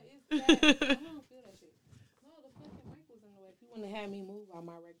not. It's that. I don't feel that shit. No, the fucking mic was in the way. If you want to have me move on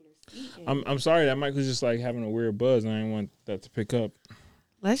my regular seat. I'm sorry. That mic was just like having a weird buzz. And I didn't want that to pick up.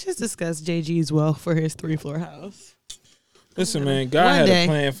 Let's just discuss JG's wealth for his 3-floor house. Listen, man. God One had day. a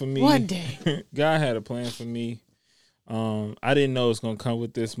plan for me. One day. God had a plan for me. I didn't know it's gonna come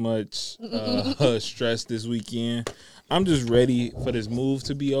with this much stress this weekend. I'm just ready for this move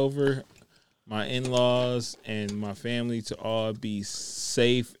to be over. My in-laws and my family to all be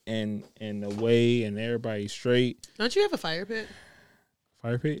safe and away, and everybody straight. Don't you have a fire pit?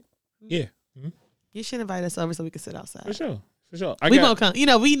 Fire pit? Yeah, You should invite us over so we can sit for outside. sure, for sure. We won't come. You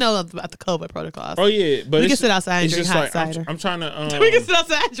know, we know about the COVID protocols. Oh yeah, but We can it's- sit outside and it's drink just hot like, cider. I'm trying to. We can sit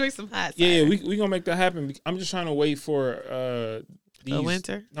outside and drink some hot cider. Yeah, we gonna make that happen. I'm just trying to wait for these, The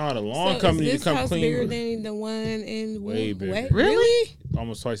winter? No, the lawn company is to this come house clean. bigger than the one in Way bigger. Wait, Really?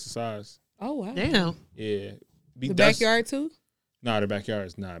 Almost twice the size. Oh wow. Damn. Yeah. The That's- backyard too. Nah, the backyard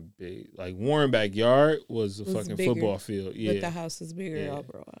is not big. Like Warren backyard was a Was fucking bigger, football field. But the Yeah. house is bigger Yeah.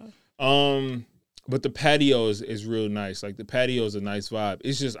 overall. But the patio is real nice. Like the patio is a nice vibe.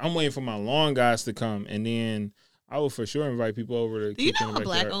 It's just I'm waiting for my lawn guys to come, and then I will for sure invite people over to. Do you kick in know the a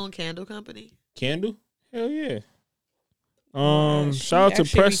backyard. black-owned candle company? Candle? Hell yeah. She Shout out to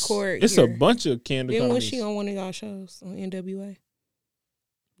actually Press. record It's here. a bunch of candle Then was companies. she on one of y'all shows on NWA?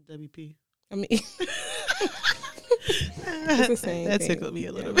 WP. I mean, it's the same That thing. tickled me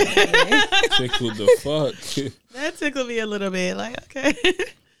a little Yeah. bit. Tickled the fuck. That tickled me a little bit. Like, okay.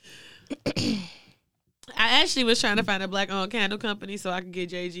 I actually was trying to find a black-owned candle company so I could get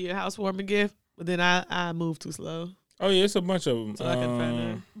JG a housewarming gift, but then I moved too slow, Oh yeah, it's a bunch of them. so I couldn't find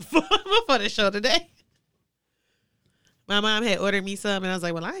them before the show today. My mom had ordered me some, and I was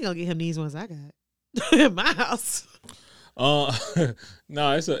like, "Well, I ain't gonna get him these ones I got in my house."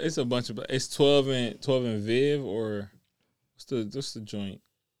 No, it's a bunch of it's 12 and Viv or what's the joint?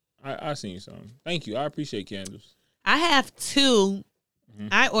 I seen something. Thank you. I appreciate candles. I have 2. Mhm.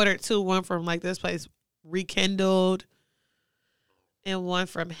 I ordered 2. One from like this place, Rekindled, and one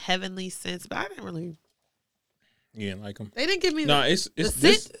from Heavenly Scents. But I didn't really. You didn't like them? They didn't give me No, the it's scent.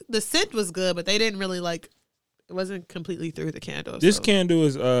 this The scent was good, but they didn't really like. It wasn't completely through the candle. this so. candle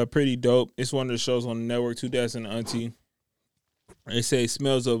is pretty dope. It's one of the shows on the network. 2 Dads and the Auntie. They say it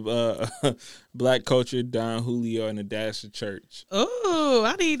smells of black culture, Don Julio, and a dash of church. Oh,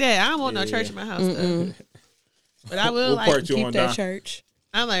 I need that. I don't want no Yeah. church in my house. Though. Mm-mm. But I will What like. part you Keep on, that Don? church.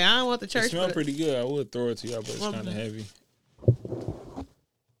 I'm like, I don't want the It church. smells But pretty good. I would throw it to y'all, but it's Well, kind of heavy.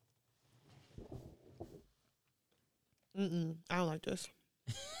 I don't like this.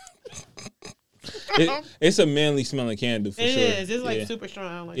 It's a manly smelling candle for It sure. is. It's like yeah. super strong.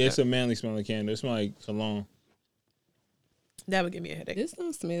 I don't like Yeah, it's that. a manly smelling candle. It smells like cologne. That would give me a headache. This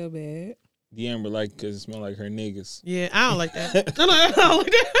don't smell bad. D'Amber like because it smells like her niggas. Yeah, I don't like that. I'm like, I don't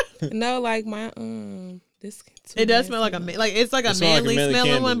like that. No, like my this. It does smell like a like it's like a It smell like manly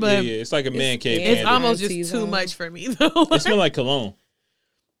smelling candle. one, but yeah, it's like a man cave yeah. it's candle. almost Aunties just too on. much for me though. It smells like cologne.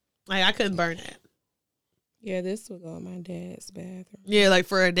 Like I couldn't burn that. Yeah, this would go in my dad's bathroom. Yeah, like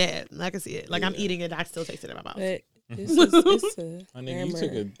for a dad, I can see it. Like I'm Yeah. eating it, I still taste it in my mouth. But this is it's a My nigga, you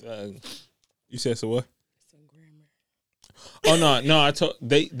grammar. took a. You said so what? It's a grammar. Oh no! I told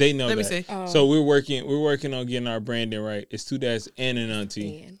they know Let me that. see. Oh, So we're working on getting our branding right. It's 2 Dads and an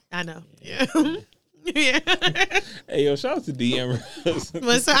Auntie. man. I know. Yeah. Yeah. Hey yo, shout out to D'Amber.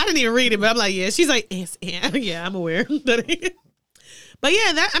 But so I didn't even read it, but I'm like, yeah. She's like, yes, yeah, I'm aware. But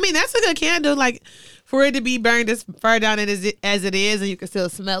yeah, that's a good candle. Like for it to be burned as far down as it is, and you can still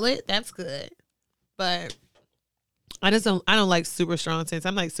smell it. That's good. But I don't like super strong scents.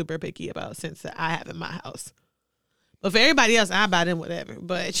 I'm like super picky about scents that I have in my house. But for everybody else, I buy them whatever.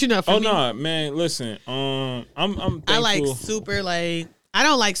 But you know, for Oh me, no, man! Listen, I'm thankful. I like super like. I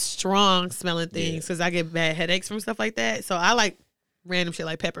don't like strong smelling things because I get bad headaches from stuff like that. So I like random shit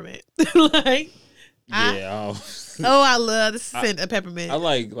like peppermint. Like, Yeah, I love the scent of peppermint. I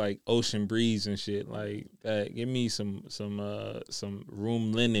like ocean breeze and shit like that. Give me some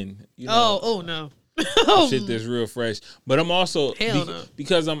room linen. You know, Oh no. shit that's real fresh. But I'm also Hell no.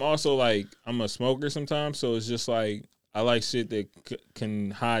 because I'm also like I'm a smoker sometimes, so it's just like I like shit that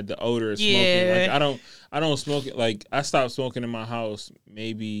can hide the odor of smoking. Yeah. Like I don't smoke it. Like I stopped smoking in my house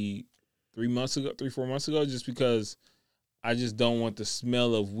maybe 4 months ago, just because I just don't want the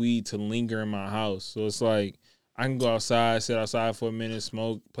smell of weed to linger in my house. So it's like I can go outside, sit outside for a minute,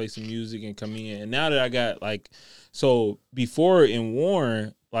 smoke, play some music, and come in. And now that I got like, so before in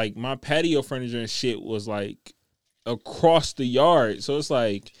Warren, like my patio furniture and shit was like across the yard. So it's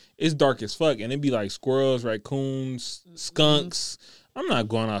like it's dark as fuck, and it'd be like squirrels, raccoons, skunks. I'm not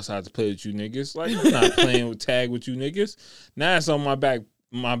going outside to play with you niggas. Like I'm not playing with tag with you niggas. Now it's on my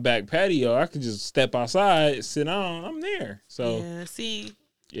back patio. I could just step outside, sit down. I'm there. So Yeah, see,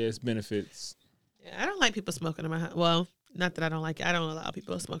 yeah, it's benefits. yeah, I don't like people smoking in my house. Well, not that I don't like it. I don't allow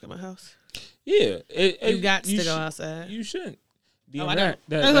people to smoke in my house. Yeah, You got to go outside. You shouldn't. Oh, I don't.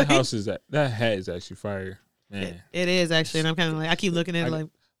 That house is that hat is actually fire, man. It is actually, and I'm kind of like, I keep looking at it like,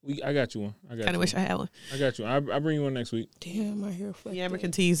 I got you one. kind of wish I had one. I got you. I bring you one next week. Damn, my hair fucked Yammer up.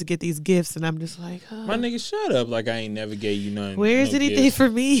 continues to get these gifts, and I'm just like, oh. My nigga, shut up! Like I ain't never gave you nothing. Where's no anything gifts. for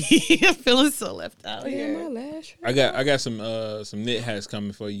me? I'm feeling so left out Damn, here. my lash. I got some knit hats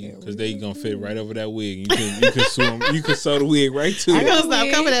coming for you because they gonna fit right over that wig. You can sew 'em. You can sew the wig right to I it. gonna stop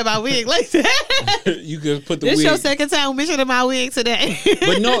coming at my wig like that. You can put the This wig. your second time mentioning my wig today.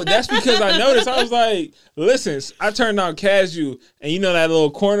 But no, that's because I noticed. I was like, listen, I turned on Casual, and you know that little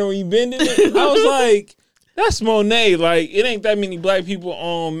corner when you bend it? I was like, that's Monet. Like, it ain't that many black people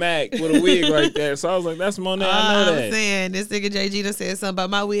on Mac with a wig like that. So I was like, that's Monet. I know I'm that. saying this nigga JG done said something about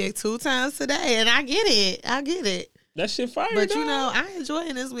my wig 2 times today, and I get it. That shit fire, But dog. you know, I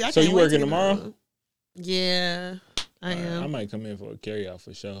enjoying this week. I So can't you wait working to get tomorrow? on. Yeah, I am. I might come in for a carry out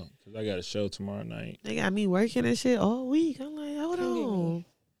for sure because I got a show tomorrow night. They got me working and shit all week. I'm like, hold on.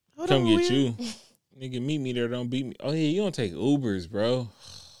 Come get you. Nigga, meet me there. Don't beat me. Oh, yeah, you don't take Ubers, bro.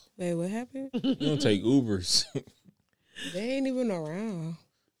 Wait, what happened? You don't take Ubers. They ain't even around.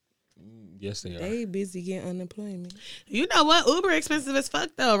 Yes, they are. They busy getting unemployment. You know what? Uber expensive as fuck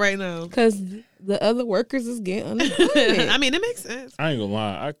though right now. Cause the other workers is getting unemployment. I mean, it makes sense. I ain't gonna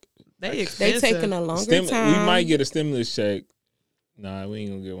lie. They They expensive. taking a longer We time. might get a stimulus check. Nah, we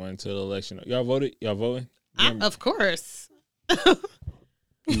ain't gonna get one until the election. Y'all voted? Y'all voting? Of course.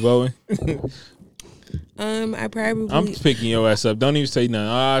 You voting? I probably I'm picking your ass up. Don't even say nothing.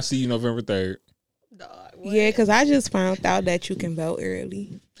 I'll see you November 3rd. yeah, because I just found out that you can vote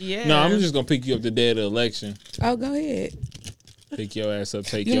early. Yeah. No, I'm just gonna pick you up the day of the election. Oh, go ahead. Pick your ass up.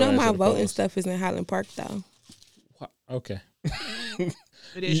 Take You your know ass my to the voting polls. stuff is in Highland Park though. Okay,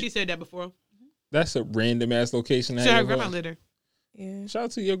 She said that before. that's a random ass location. to She have her your grandma vote. lived there. Yeah, Shout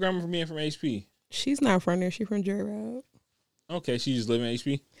out to your grandma for being from HP. she's not from there. She from Drury Road. Okay, she just live in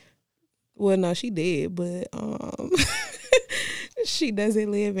HP. Well, no, she did, but she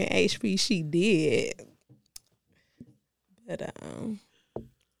doesn't live in HP. She did, but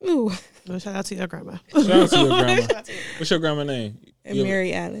ooh, Well, shout out to your grandma. Shout out to your grandma. What's your grandma name? and Your-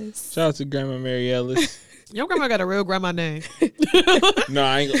 Mary Alice. Shout out to Grandma Mary Ellis. Your grandma got a real grandma name. No,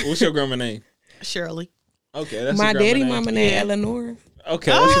 I ain't. What's your grandma name? Shirley. Okay, that's My your grandma daddy name. mama named Yeah. Eleanor.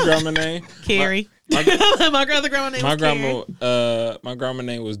 Okay, that's your grandma name. Carrie. My- My grandma name My was Carrie. grandma, my grandma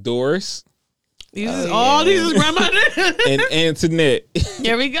name was Doris These Oh, is yeah. all these is grandma names. and Antoinette.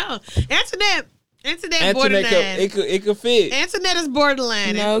 Here we go. Antoinette Antoinette, borderline. it could fit. Antoinette is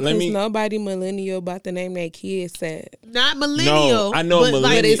borderline. No, Let because me- nobody millennial about the name their kids said. Not millennial. No, I know but millennial.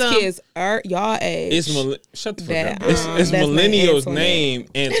 like But his some- kids are y'all age. It's shut the fuck That, up. It's that's not millennial's Antoinette. name,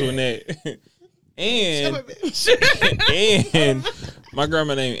 Antoinette. and my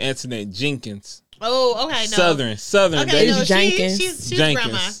grandma named Antoinette Jenkins. Oh, okay. No. Southern. Okay, baby. no, It's Jenkins. she's Jenkins.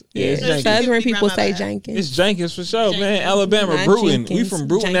 grandma. Yeah, it's Yeah, Jenkins. Southern people Grandma say bad. Jenkins. It's Jenkins for sure, man. Jenkins. Alabama, Not Bruton. We Jenkins, from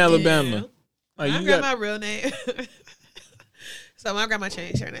Bruton, Jenkins. Alabama. Like My you grandma got real name. So my grandma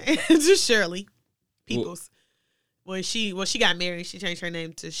changed her name to Shirley Peoples. When she got married, she changed her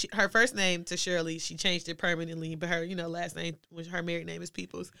name to her first name to Shirley. She changed it permanently, but her last name, which her married name is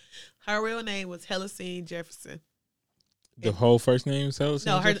Peoples. Her real name was Hellicene Jefferson. the whole first name is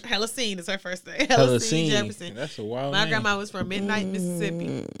Hellicene. No, her Hellicene is her first name. Hellicene Hellicene. Jefferson. That's a wild My name. grandma was from Midnight,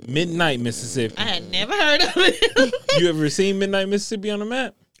 Mississippi. Midnight, Mississippi. I had never heard of it. You ever seen Midnight, Mississippi on the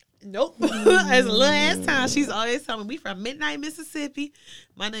map? Nope. As a little ass time, she's always telling me we from Midnight, Mississippi.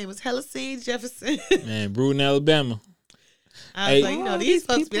 My name was Hellicene Jefferson. Man, Bruton, Alabama. I was Hey. like, Oh, these these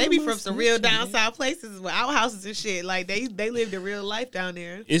folks, they be people from must some real listen. down south places with outhouses and shit. Like they lived a real life down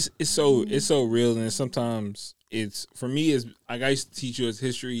there. It's so real, and sometimes it's for me. Is like I used to teach you as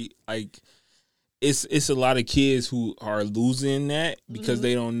history. Like it's a lot of kids who are losing that because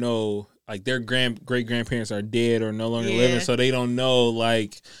they don't know like their great grandparents are dead or no longer Yeah. living, so they don't know.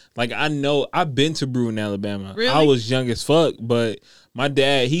 Like I know I've been to Brewton, Alabama. Really? I was young as fuck, but my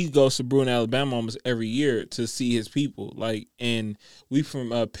dad, he goes to Brewton, Alabama almost every year to see his people. Like, and we from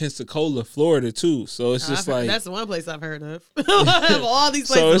Pensacola, Florida too. So it's just like that's the one place I've heard of. Of all these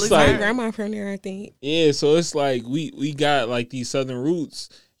places, So it's at least like- I My heard. grandma from there, I think. yeah. So it's like we got like these southern roots,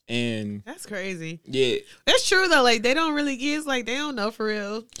 and That's crazy. yeah, That's true though. Like they don't really get. It's like they don't know for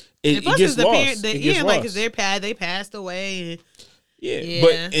real. it, And it plus gets it's the lost. parent, It gets like lost. because they passed away. And, Yeah. Yeah.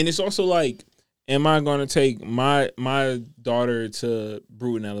 But and it's also like, am I gonna take my daughter to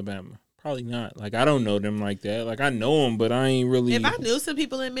Brewton, Alabama? Probably not. Like I don't know them like that. Like I know them, but I ain't really. if I knew some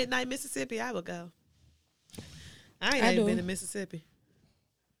people in Midnight, Mississippi, I would go. I ain't I even do. been to Mississippi,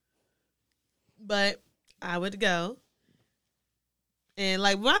 but I would go. And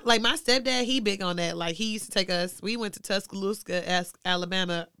like my stepdad, he big on that. Like he used to take us. We went to Tuscaloosa,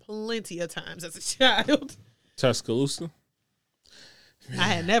 Alabama, plenty of times as a child. Tuscaloosa. I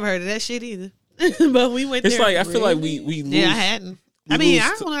had never heard of that shit either, but we went It's there. like I feel like we lose. yeah, I hadn't. we I mean, lose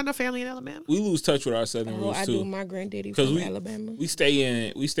I t- don't have no family in Alabama. We lose touch with our southern Oh, roots I do. too. My granddaddy 'Cause from we- Alabama. We stay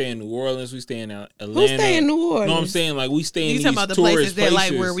in New Orleans. We stay in Atlanta. Who stay in New No, I'm Orleans? saying like we stay in You these talking about the tourist places that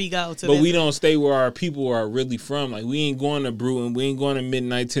like where we go to? But visit. we don't stay where our people are really from. Like we ain't going to Brewton, we ain't going to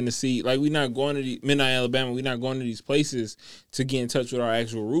Midnight, Tennessee. Like we not going to Midnight, Alabama. We not going to these places to get in touch with our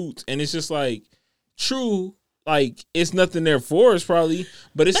actual roots. And it's just like true. Like it's nothing there for us probably,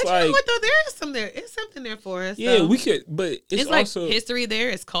 but it's But you like know what though? There is some there. It's something there for us. yeah, though. we could. But it's like also history there.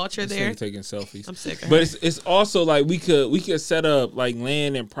 It's culture this there. nigga taking selfies. I'm sick of But her. it's also like we could set up like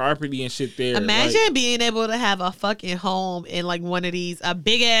land and property and shit there. Imagine like, being able to have a fucking home in like one of these, a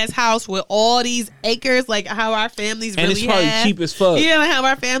big ass house with all these acres, like how our families and really it's probably have. cheap as fuck. Yeah, like how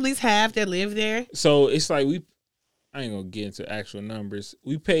our families have that live there. So it's like I ain't gonna get into actual numbers.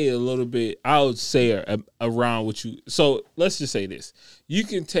 We pay a little bit, I would say around what you, so let's just say this. You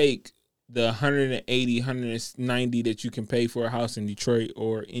can take the 180, 190 that you can pay for a house in Detroit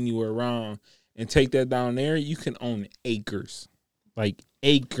or anywhere around and take that down there. You can own acres. Like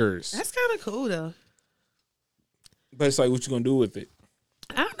acres. That's kind of cool though. But it's like, what you gonna do with it?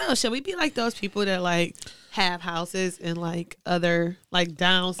 I don't know. Should we be like those people that like have houses in like other like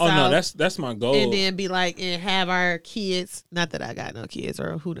down south? Oh no, that's my goal. And then be like, and have our kids. Not that I got no kids,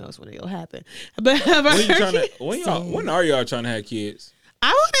 or who knows when it'll happen. But have our when, you trying kids. to, when are y'all trying to have kids? I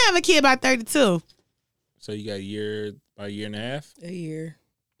want to have a kid by 32. So you got about a year and a half? A year.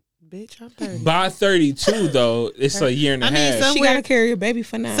 Bitch, I'm 30. By 32 though, it's a year and a I mean, half. some- She Somewhere- got to carry a baby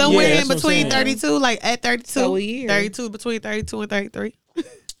for now. Somewhere Yeah, in that's what I'm between saying. 32, like at 32. So a year. 32, between 32 and 33.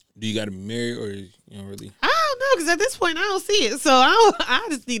 Do you got to be married or you don't really? I don't know, because at this point, I don't see it. So I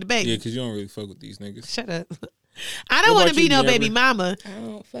just need a baby. Yeah, because you don't really fuck with these niggas. Shut up. I don't What want to about be you, no De'Amber? baby mama. I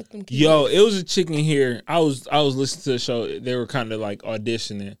don't fuck them kids. Yo, it was a chick in here. I was listening to the show. They were kind of like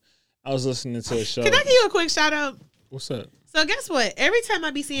auditioning. I was listening to a show. Can I give you a quick shout out? What's up? So guess what? Every time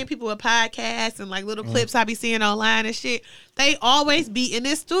I be seeing people with podcasts and like little clips I be seeing online and shit, they always be in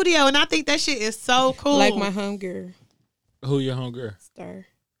this studio, and I think that shit is so cool. Like my homegirl, Who your homegirl? Star.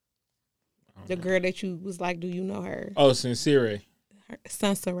 The girl that you was like, do you know her? Oh, Sincere. Her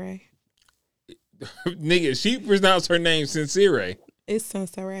Sansaray. Nigga, she pronounced her name Sincere. It's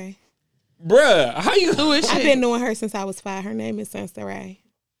Sansaray. Bruh, how you? Who is she? I've been knowing her since I was 5. Her name is Sansaray.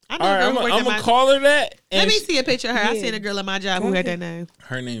 I know All a right, girl I'm who worked at gonna my- call her that. Let and me she- see a picture of her. I Yeah. seen a girl at my job who had that name.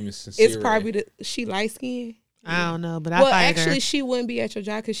 Her name is Sincere. It's probably she light skin. I don't know, but I Well, fired actually, her. she wouldn't be at your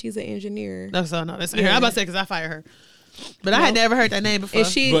job because she's an engineer. No, so no, that's not her. Yeah. I'm about to say because I fired her, but I had never heard that name before. And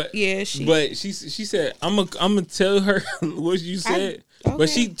she, But- she. But she said, I'm gonna tell her what you said. okay. But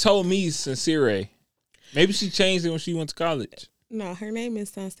she told me Sincere. Maybe she changed it when she went to college. No, her name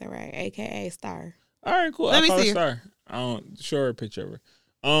is Sansaray, aka Star. All right, cool. Let I'll me call her see her. Star. I don't show her a picture of her.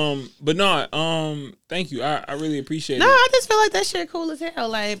 But no, thank you. I really appreciate no, it. I just feel like that shit cool as hell.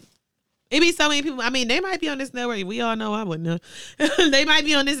 Like it be so many people. I mean, they might be on this network. We all know I wouldn't know. They might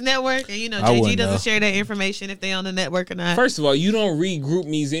be on this network, and you know, I JG wouldn't doesn't know. share that information if they on the network or not. First of all, you don't read group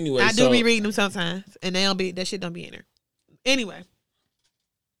me's anyway. I do so be reading them sometimes, and they don't be that shit don't be in there. Anyway,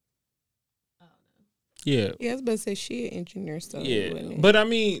 yeah. Yeah, I was about to say she an engineer, so Yeah, wouldn't it? but I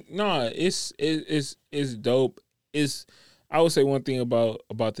mean, no, it's dope. I would say one thing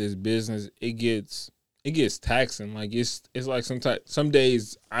about this business, it gets taxing. Like it's like some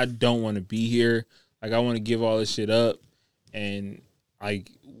days I don't want to be here. Like I want to give all this shit up, and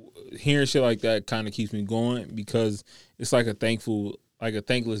like hearing shit like that kind of keeps me going because it's like a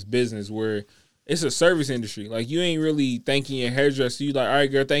thankless business where it's a service industry. Like you ain't really thanking your hairdresser. You like, all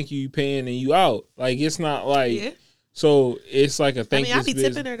right, girl, thank you, you paying, and you out. Like it's not like. yeah. So it's like a I mean, thankless I be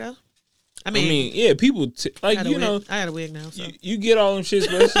business. tipping her though. I I mean, mean, yeah, people I like got a you wig. know, I got a wig now. So. you get all them shits,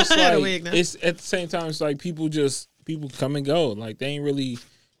 but it's just I got a like wig now. it's at the same time. It's like people come and go. Like they ain't really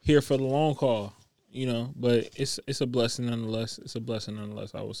here for the long haul, you know. But it's a blessing nonetheless. It's a blessing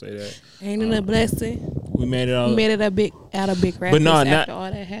nonetheless. I would say that Ain't it a blessing? we made it all. We made it out of big rappers no, after all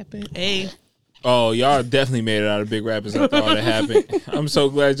that happened. Hey, Oh, y'all definitely made it out of Big Rappers after all that happened. I'm so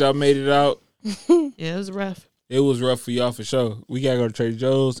glad y'all made it out. yeah, it was rough. It was rough for y'all for sure. We gotta go to Trader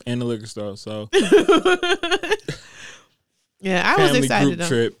Joe's and the liquor store. So Yeah, I was family excited group though.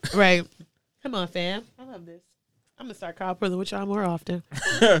 trip. Right. Come on, fam. I love this. I'm gonna start carpooling with y'all more often.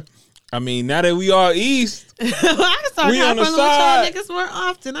 I mean, now that we all east, I can start We on the carpooling with y'all side. niggas more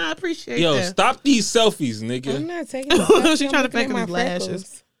often. I appreciate yo, that. stop these selfies, I'm nigga. not taking a She trying to fake them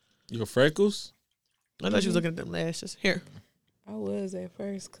lashes. Your freckles. I thought she was looking at them lashes. Here. I was at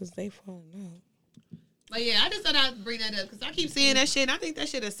first because they falling out. But yeah, I just thought I'd bring that up because I keep seeing that shit. And I think that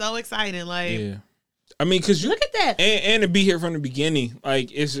shit is so exciting. Like, Yeah. I mean, cause you look at that. and to be here from the beginning,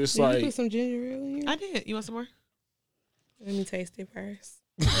 like it's just Did you like put some ginger ale in here? I did. You want some more? Let me taste it first.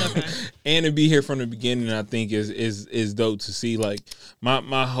 Okay. and to be here from the beginning, I think is dope to see. Like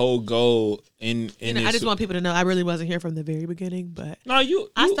my whole goal in You know, I just want people to know I really wasn't here from the very beginning, but no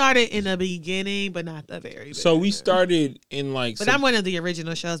you I started in the beginning, but not the very beginning. so we started in like But I'm one of the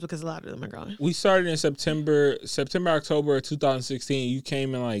original shows because a lot of them are gone. we started in September October of 2016.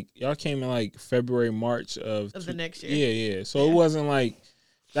 Y'all came in like February March of Of the next year. Yeah. So it wasn't like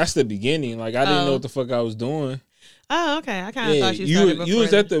that's the beginning. Like I didn't know what the fuck I was doing. Oh, okay. I kind of Yeah, thought you started before. you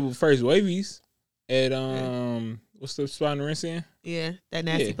was at the first Wavies at what's the spot in Rincon? Yeah, that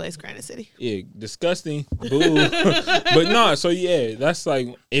nasty Yeah. place, Granite City. Yeah, disgusting. Boo. But no, so yeah, that's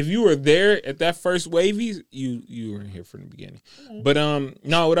like if you were there at that first Wavies, you were here from the beginning. But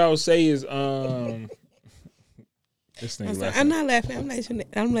no, what I would say is this thing. I'm not laughing.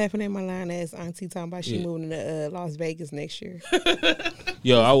 I'm laughing at my line as Auntie talking about she Yeah. moving to Las Vegas next year.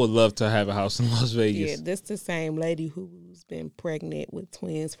 Yo, I would love to have a house in Las Yeah, Vegas. this the same lady who's been pregnant with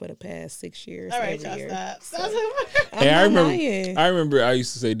twins for the past 6 years. All right, every y'all year. stop. Hey, I I'm not remember. lying. I remember. I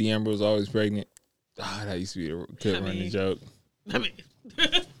used to say D'Amber was always pregnant. Ah, that used to be a good running joke. I mean,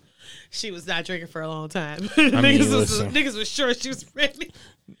 she was not drinking for a long time. mean, niggas was sure she was pregnant.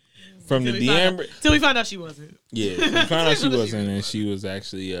 From the D'Amber, Till we found out she wasn't. yeah, we found out she wasn't, and she was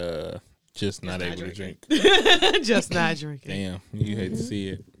actually just not able to drink. Just not drinking. Damn, you hate to see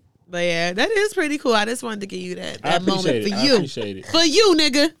it. But yeah, that is pretty cool. I just wanted to give you that I moment appreciate for it. I you. appreciate it. For you,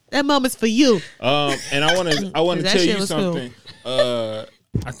 nigga. That moment's for you. And I want to That tell shit you was something.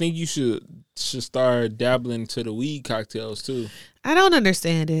 I think you should start dabbling to the weed cocktails too. I don't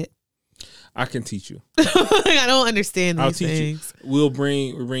understand it. I can teach you. I don't understand these I'll teach things. you. We'll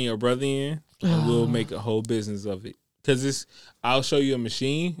bring your brother in, and we'll make a whole business of it. Cause I'll show you a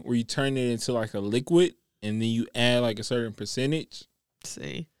machine where you turn it into like a liquid, and then you add like a certain percentage.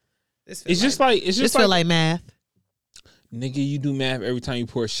 See, It's just like feel like math. nigga, you do math every time you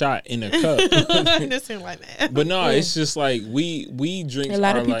pour a shot in a cup. This feel like math. But no, it's just like we drink. A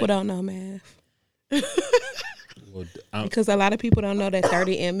lot of people don't know math Well, because a lot of people don't know that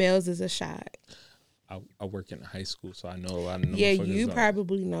 30 mLs is a shot. I work in a high school, so I know a lot of Yeah, motherfuckers you don't.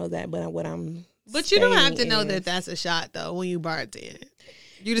 probably know that, but what I'm But you don't have to saying know is- that that's a shot though when you bartend.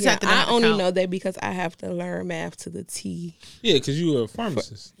 You just Yeah, have to know. I how to only count. know that because I have to learn math to the T Yeah, because you were a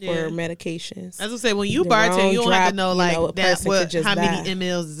pharmacist. Yeah. for medications. As I say, when you The bartend, wrong you don't have drop, to know you like know, a that. person could just How many die.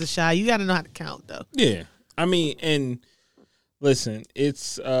 mLs is a shot? You got to know how to count though. Yeah, I mean, and listen,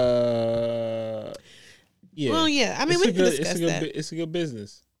 it's yeah. Well, yeah. I mean, It's we a can good- discuss that. It's a good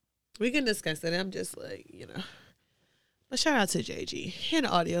business. We can discuss it. I'm just like, But shout out to JG and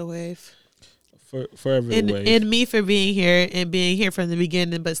Audio Wave. Forever the wave. And me for being here from the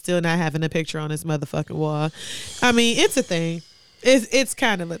beginning, but still not having a picture on his motherfucking wall. I mean, it's a thing. It's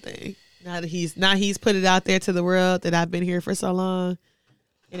kind of a thing. Now that he's put it out there to the world that I've been here for so long.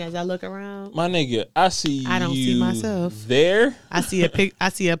 And as I look around, My nigga, I see. I don't see you myself. there, I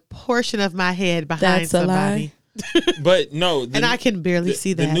see a portion of my head behind That's a somebody. lie. but no, And I can barely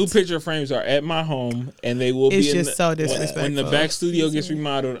see that. The new picture frames are at my home, and they will It's be. just so disrespectful. When the back studio gets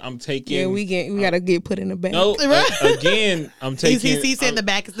remodeled, I'm taking. Yeah, we gotta get put in the back. No, again, I'm taking. He's saying the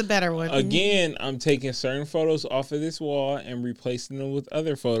back is the better one. Again, I'm taking certain photos off of this wall and replacing them with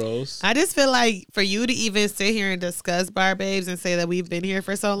other photos. I just feel like for you to even sit here and discuss Bar Babes and say that we've been here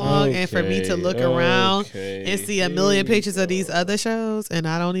for so long, and for me to look around and see a million pictures of these other shows, and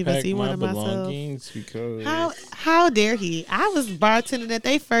I don't even Pack see one my of myself. belongings because How dare he? I was bartending at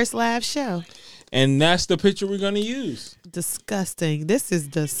their first live show. And that's the picture we're gonna use. Disgusting. This is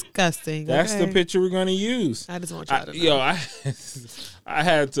disgusting. That's okay? the picture we're gonna use. I just want y'all to know. Yo, I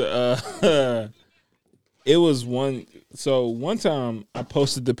had to. It was one. So one time I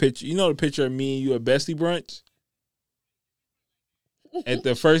posted the picture. You know the picture of me and you at Bestie Brunch. At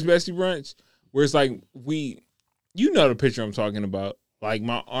the first Bestie Brunch, where it's like you know the picture I'm talking about. Like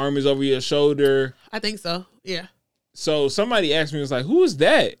my arm is over your shoulder. I think so. Yeah. So somebody asked me, was like, "Who is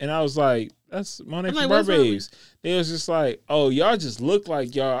that?" And I was like, "That's Monet I'm from like, what's wrong? Barbades." They was just like, "Oh, y'all just look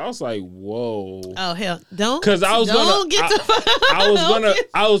like y'all." I was like, "Whoa." Oh hell, don't. 'Cause I was don't gonna- get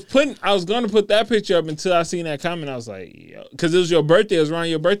the. I was gonna put that picture up until I seen that comment. I was like, yo, because it was your birthday. It was around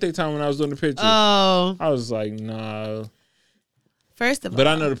your birthday time when I was doing the picture. Oh, I was like, nah. first of all, But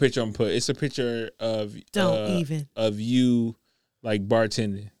I know the picture I'm gonna put. It's a picture of Don't even. of you like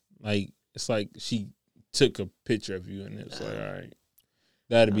bartending. Like it's like she took a picture of you and it's like, all right.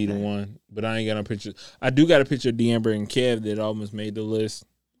 That'd be the one. But I ain't got no picture. I do got a picture of D'Amber and Kev that almost made the list.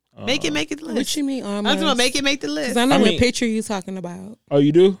 make it the list. What you mean? I was gonna make the list. Because I know I what mean- picture you talking about. Oh,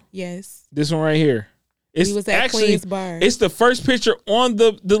 you do? Yes. This one right here. It's He was at actually Queen's Bar. it's the first picture on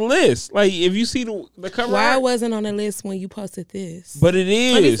the list. Like if you see the cover Why art, wasn't on the list when you posted this? but it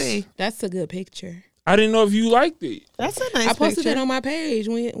Let me is. see. That's a good picture. I didn't know if you liked it. That's a nice I posted picture. it on my page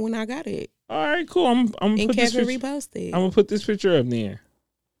when I got it, All right, cool. I'm gonna and put this Kevin picture, reposted. I'm gonna put this picture up there.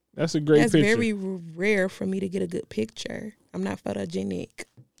 That's a great That's picture. very rare for me to get a good picture. I'm not photogenic.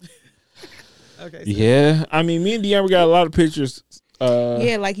 Okay. Yeah, I mean, me and D'Amber got a lot of pictures.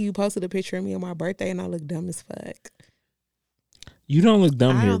 Yeah, like you posted a picture of me on my birthday, and I look dumb as fuck. You don't look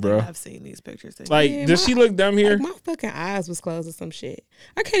dumb I here, don't bro. think I've seen these pictures. Like, Yeah, does she look dumb here? Like my fucking eyes was closed or some shit.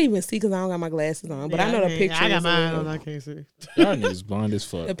 I can't even see because I don't got my glasses on. But I know the picture. I got is mine a- on. I can't see. Y'all niggas blind as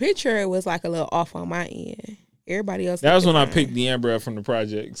fuck. The picture was like a little off on my end. Everybody else. That was when I looked fine. picked D'Amber up from the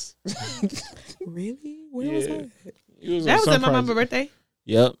projects. Really? Where was Yeah. that? It was That on was some at my mama's project. birthday.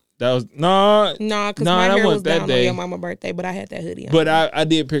 Yep, that was Nah, because Nah, my that hair was wasn't that down day. on your mama's birthday, but I had that hoodie on. But I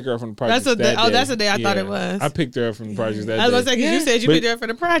did pick her up from the project. That's a day- that's the day I thought it was. I picked her up from the project that I was day. gonna say because you Yeah. said you But- picked her up for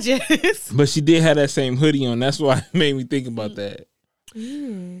the projects. But she did have that same hoodie on. That's why it made me think about that.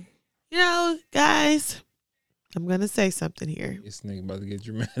 Mm. You know, guys, I'm gonna say something here. This nigga about to get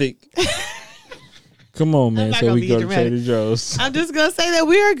dramatic. Come on, man. not So gonna we be go to dramatic. Trader Joe's. I'm just gonna say that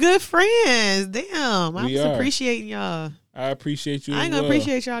we are good friends. Damn, I We was are. appreciating y'all. I appreciate you. I ain't as gonna well.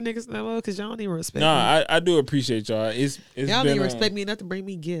 appreciate y'all niggas no more because y'all don't even respect Nah, me. I do appreciate y'all. It's Y'all been don't even respect me enough to bring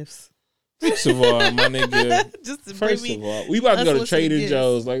me gifts. First of all, my nigga. Just to bring First me. of all, we about to go to unsolicited Trader gifts.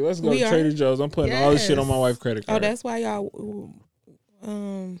 Joe's. Like, let's go We to are? Trader Joe's. I'm putting all this shit on my Yes. wife's credit Oh, card. that's why y'all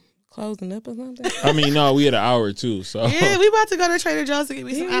closing up or something. I mean, no, we had an hour too. So, Yeah, we about to go to Trader Joe's to get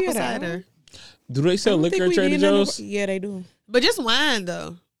me some Yeah, apple that cider. do they sell I don't liquor think at we Trader did nothing Joe's? Yeah, they do. But just wine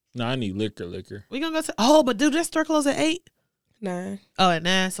though. No, I need liquor. We gonna go to. Oh, but dude, that store close at 8. Nah. Oh, at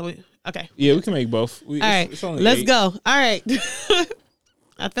 9. So we okay. Yeah, we can make both. All right, it's only let's 8. go. All right.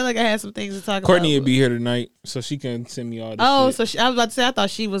 I feel like I had some things to talk Courtney about. will be here tonight, so she can send me all this Oh, shit. so I was about to say I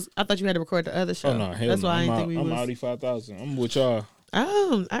thought you had to record the other show. Oh no, hell That's no. why I I'm didn't out, think we I'm was. Audi 5000. I'm with y'all.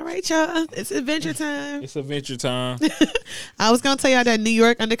 Oh, all right, y'all. It's adventure time. It's adventure time. I was gonna tell y'all that New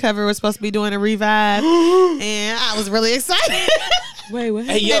York Undercover was supposed to be doing a revive, and I was really excited. Wait, what?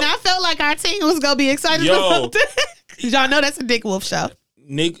 Hey, yo, And I felt like our team was gonna be excited Yo. about that. Y'all know that's a Dick Wolf show.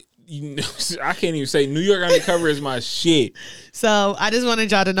 Nick, I can't even say New York Undercover is my shit. So I just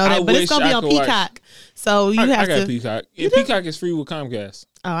wanted y'all to know I that. But it's wish gonna be I on could watch- Peacock. So you I have got to. Peacock. Yeah, Peacock is free with Comcast.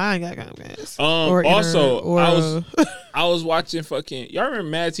 Oh, I ain't got Comcast. Also, or, I was watching fucking. Y'all remember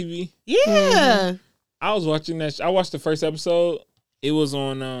Mad TV? yeah. I was watching that. I watched the first episode. It was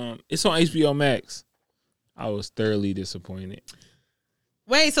on. It's on HBO Max. I was thoroughly disappointed.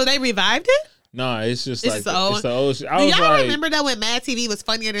 Wait, so they revived it? Nah, it's just It's like the old- it's the old shit. I Do was y'all like, remember that when Mad TV was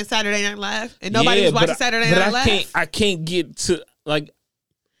funnier than Saturday Night Live, and nobody yeah, was watching but Saturday but Night Live? I can't get to like.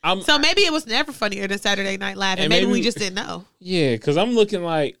 I'm So maybe it was never funnier than Saturday Night Live, and And maybe we maybe- just didn't know. yeah, because I'm looking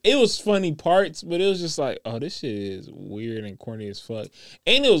like it was funny parts, but it was just like, oh, this shit is weird and corny as fuck,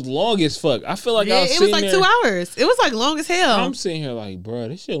 and it was long as fuck. I feel like I Yeah, was it was sitting like there, 2 hours. It was like long as hell. I'm sitting here like, bro,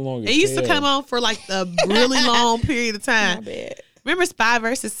 this shit long as It used to hell. come on for like a really long period of My time. bad. Remember Spy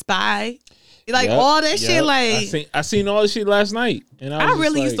versus Spy? Like Yep, all that shit. yep. Like I seen all this shit last night, and I was just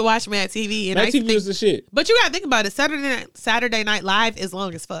really like, used to watch Mad TV, and I Mad used to TV think, was the shit. but you gotta think about it. Saturday Night Live is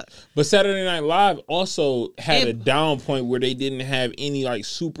long as fuck. But Saturday Night Live also had It- a down point where they didn't have any like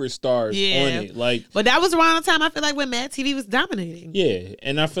superstars Yeah. on it. Like, But that was around the time I feel like when Mad TV was dominating. yeah,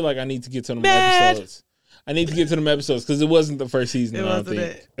 and I feel like I need to get to them Mad. episodes. I need to get to them episodes because it wasn't the first season. It I don't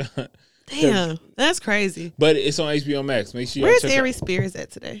wasn't think. Damn, that's crazy. But it's on HBO Max. Make sure y'all Where's check Aries Spears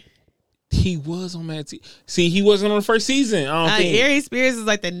at today? He was on Mad TV. See, he wasn't on the first season. I don't think. Aries Spears is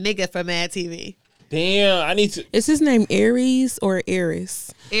like the nigga for Mad TV. Damn, I need to. Is his name Aries or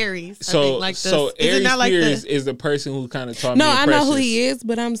Aries? Aries. I So, think, like Aries not like Spears is the person who kind of taught me. No, I know who Precious. he is,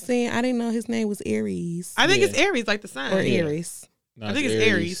 but I'm saying I didn't know his name was Aries I think Yeah. it's Aries, like the sign. or Yeah. Aries. No, I think it's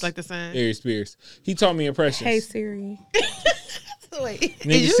Aries, like the sign. Aries Spears. He taught me impressions. Hey Siri. Wait,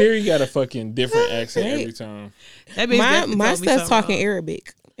 Nigga, Siri got a fucking different accent Right. every time. that bitch My definitely my told me stuff's something talking wrong.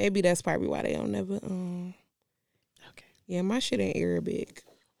 Arabic. Maybe that's probably why they don't never. Okay. Yeah, my shit in Arabic.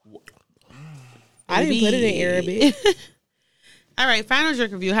 I didn't put it in Arabic. All right, final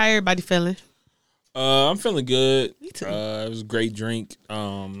drink review. How everybody feeling? I'm feeling good. Me too. It was a great drink.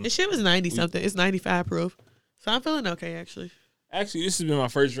 This shit was 90 something. It's 95 proof. So I'm feeling okay, actually. Actually, this has been my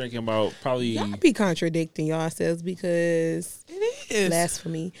first drink in about probably. Y'all be contradicting yourselves because It is.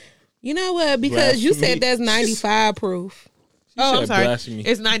 blasphemy. You know what? Because you Blasphemy. said that's 95 proof. Oh, I'm said sorry. blasphemy.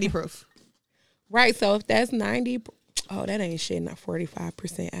 It's 90 proof. Right, so if that's 90, oh, that ain't shit, not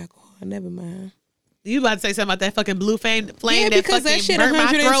 45% alcohol. Never mind. You about to say something about that fucking blue flame Yeah, that because fucking that shit burnt my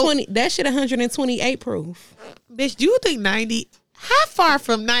throat? 120. That shit 128 proof. Bitch, do you think 90? How far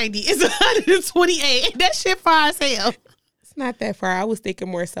from 90 is 128? That shit far as hell. It's not that far. I was thinking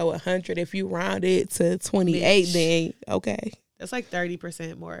more so 100. If you round it to 28, Bitch. then okay. That's like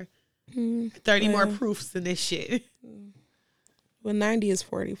 30% more. 30 more well. proofs than this shit. Well, 90 is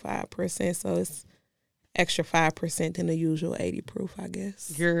 45%, so it's extra 5% than the usual 80 proof, I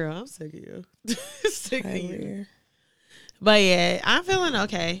guess. Girl, I'm sick of you. Sick of you. Hallelujah. But yeah, I'm feeling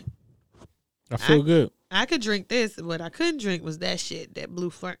okay. I feel good. I could drink this. What I couldn't drink was that shit, that blue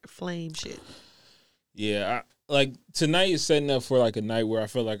flame shit. Yeah, like tonight is setting up for like a night where I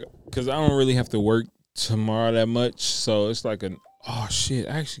feel like because I don't really have to work tomorrow that much, so it's like oh shit,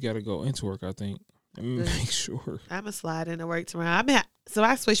 I actually got to go into work. I think. Let me make sure. I'm going to slide into work tomorrow. So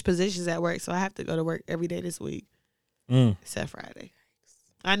I switched positions at work, so I have to go to work every day this week, except Friday.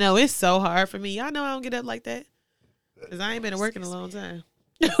 I know, it's so hard for me. Y'all know I don't get up like that because I ain't been to work in a long time.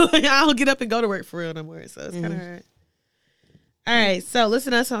 I don't get up and go to work for real no more, so it's kind of hard. All right, so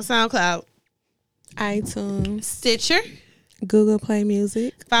listen to us on SoundCloud, iTunes, Stitcher. Google Play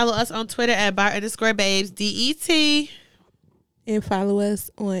Music, Follow us on Twitter at bar_babes, DET. and follow us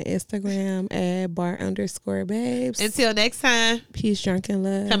on Instagram at bar_babes. Until next time, Peace, drunk, and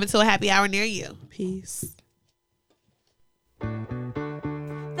love. coming to a happy hour near you. Peace.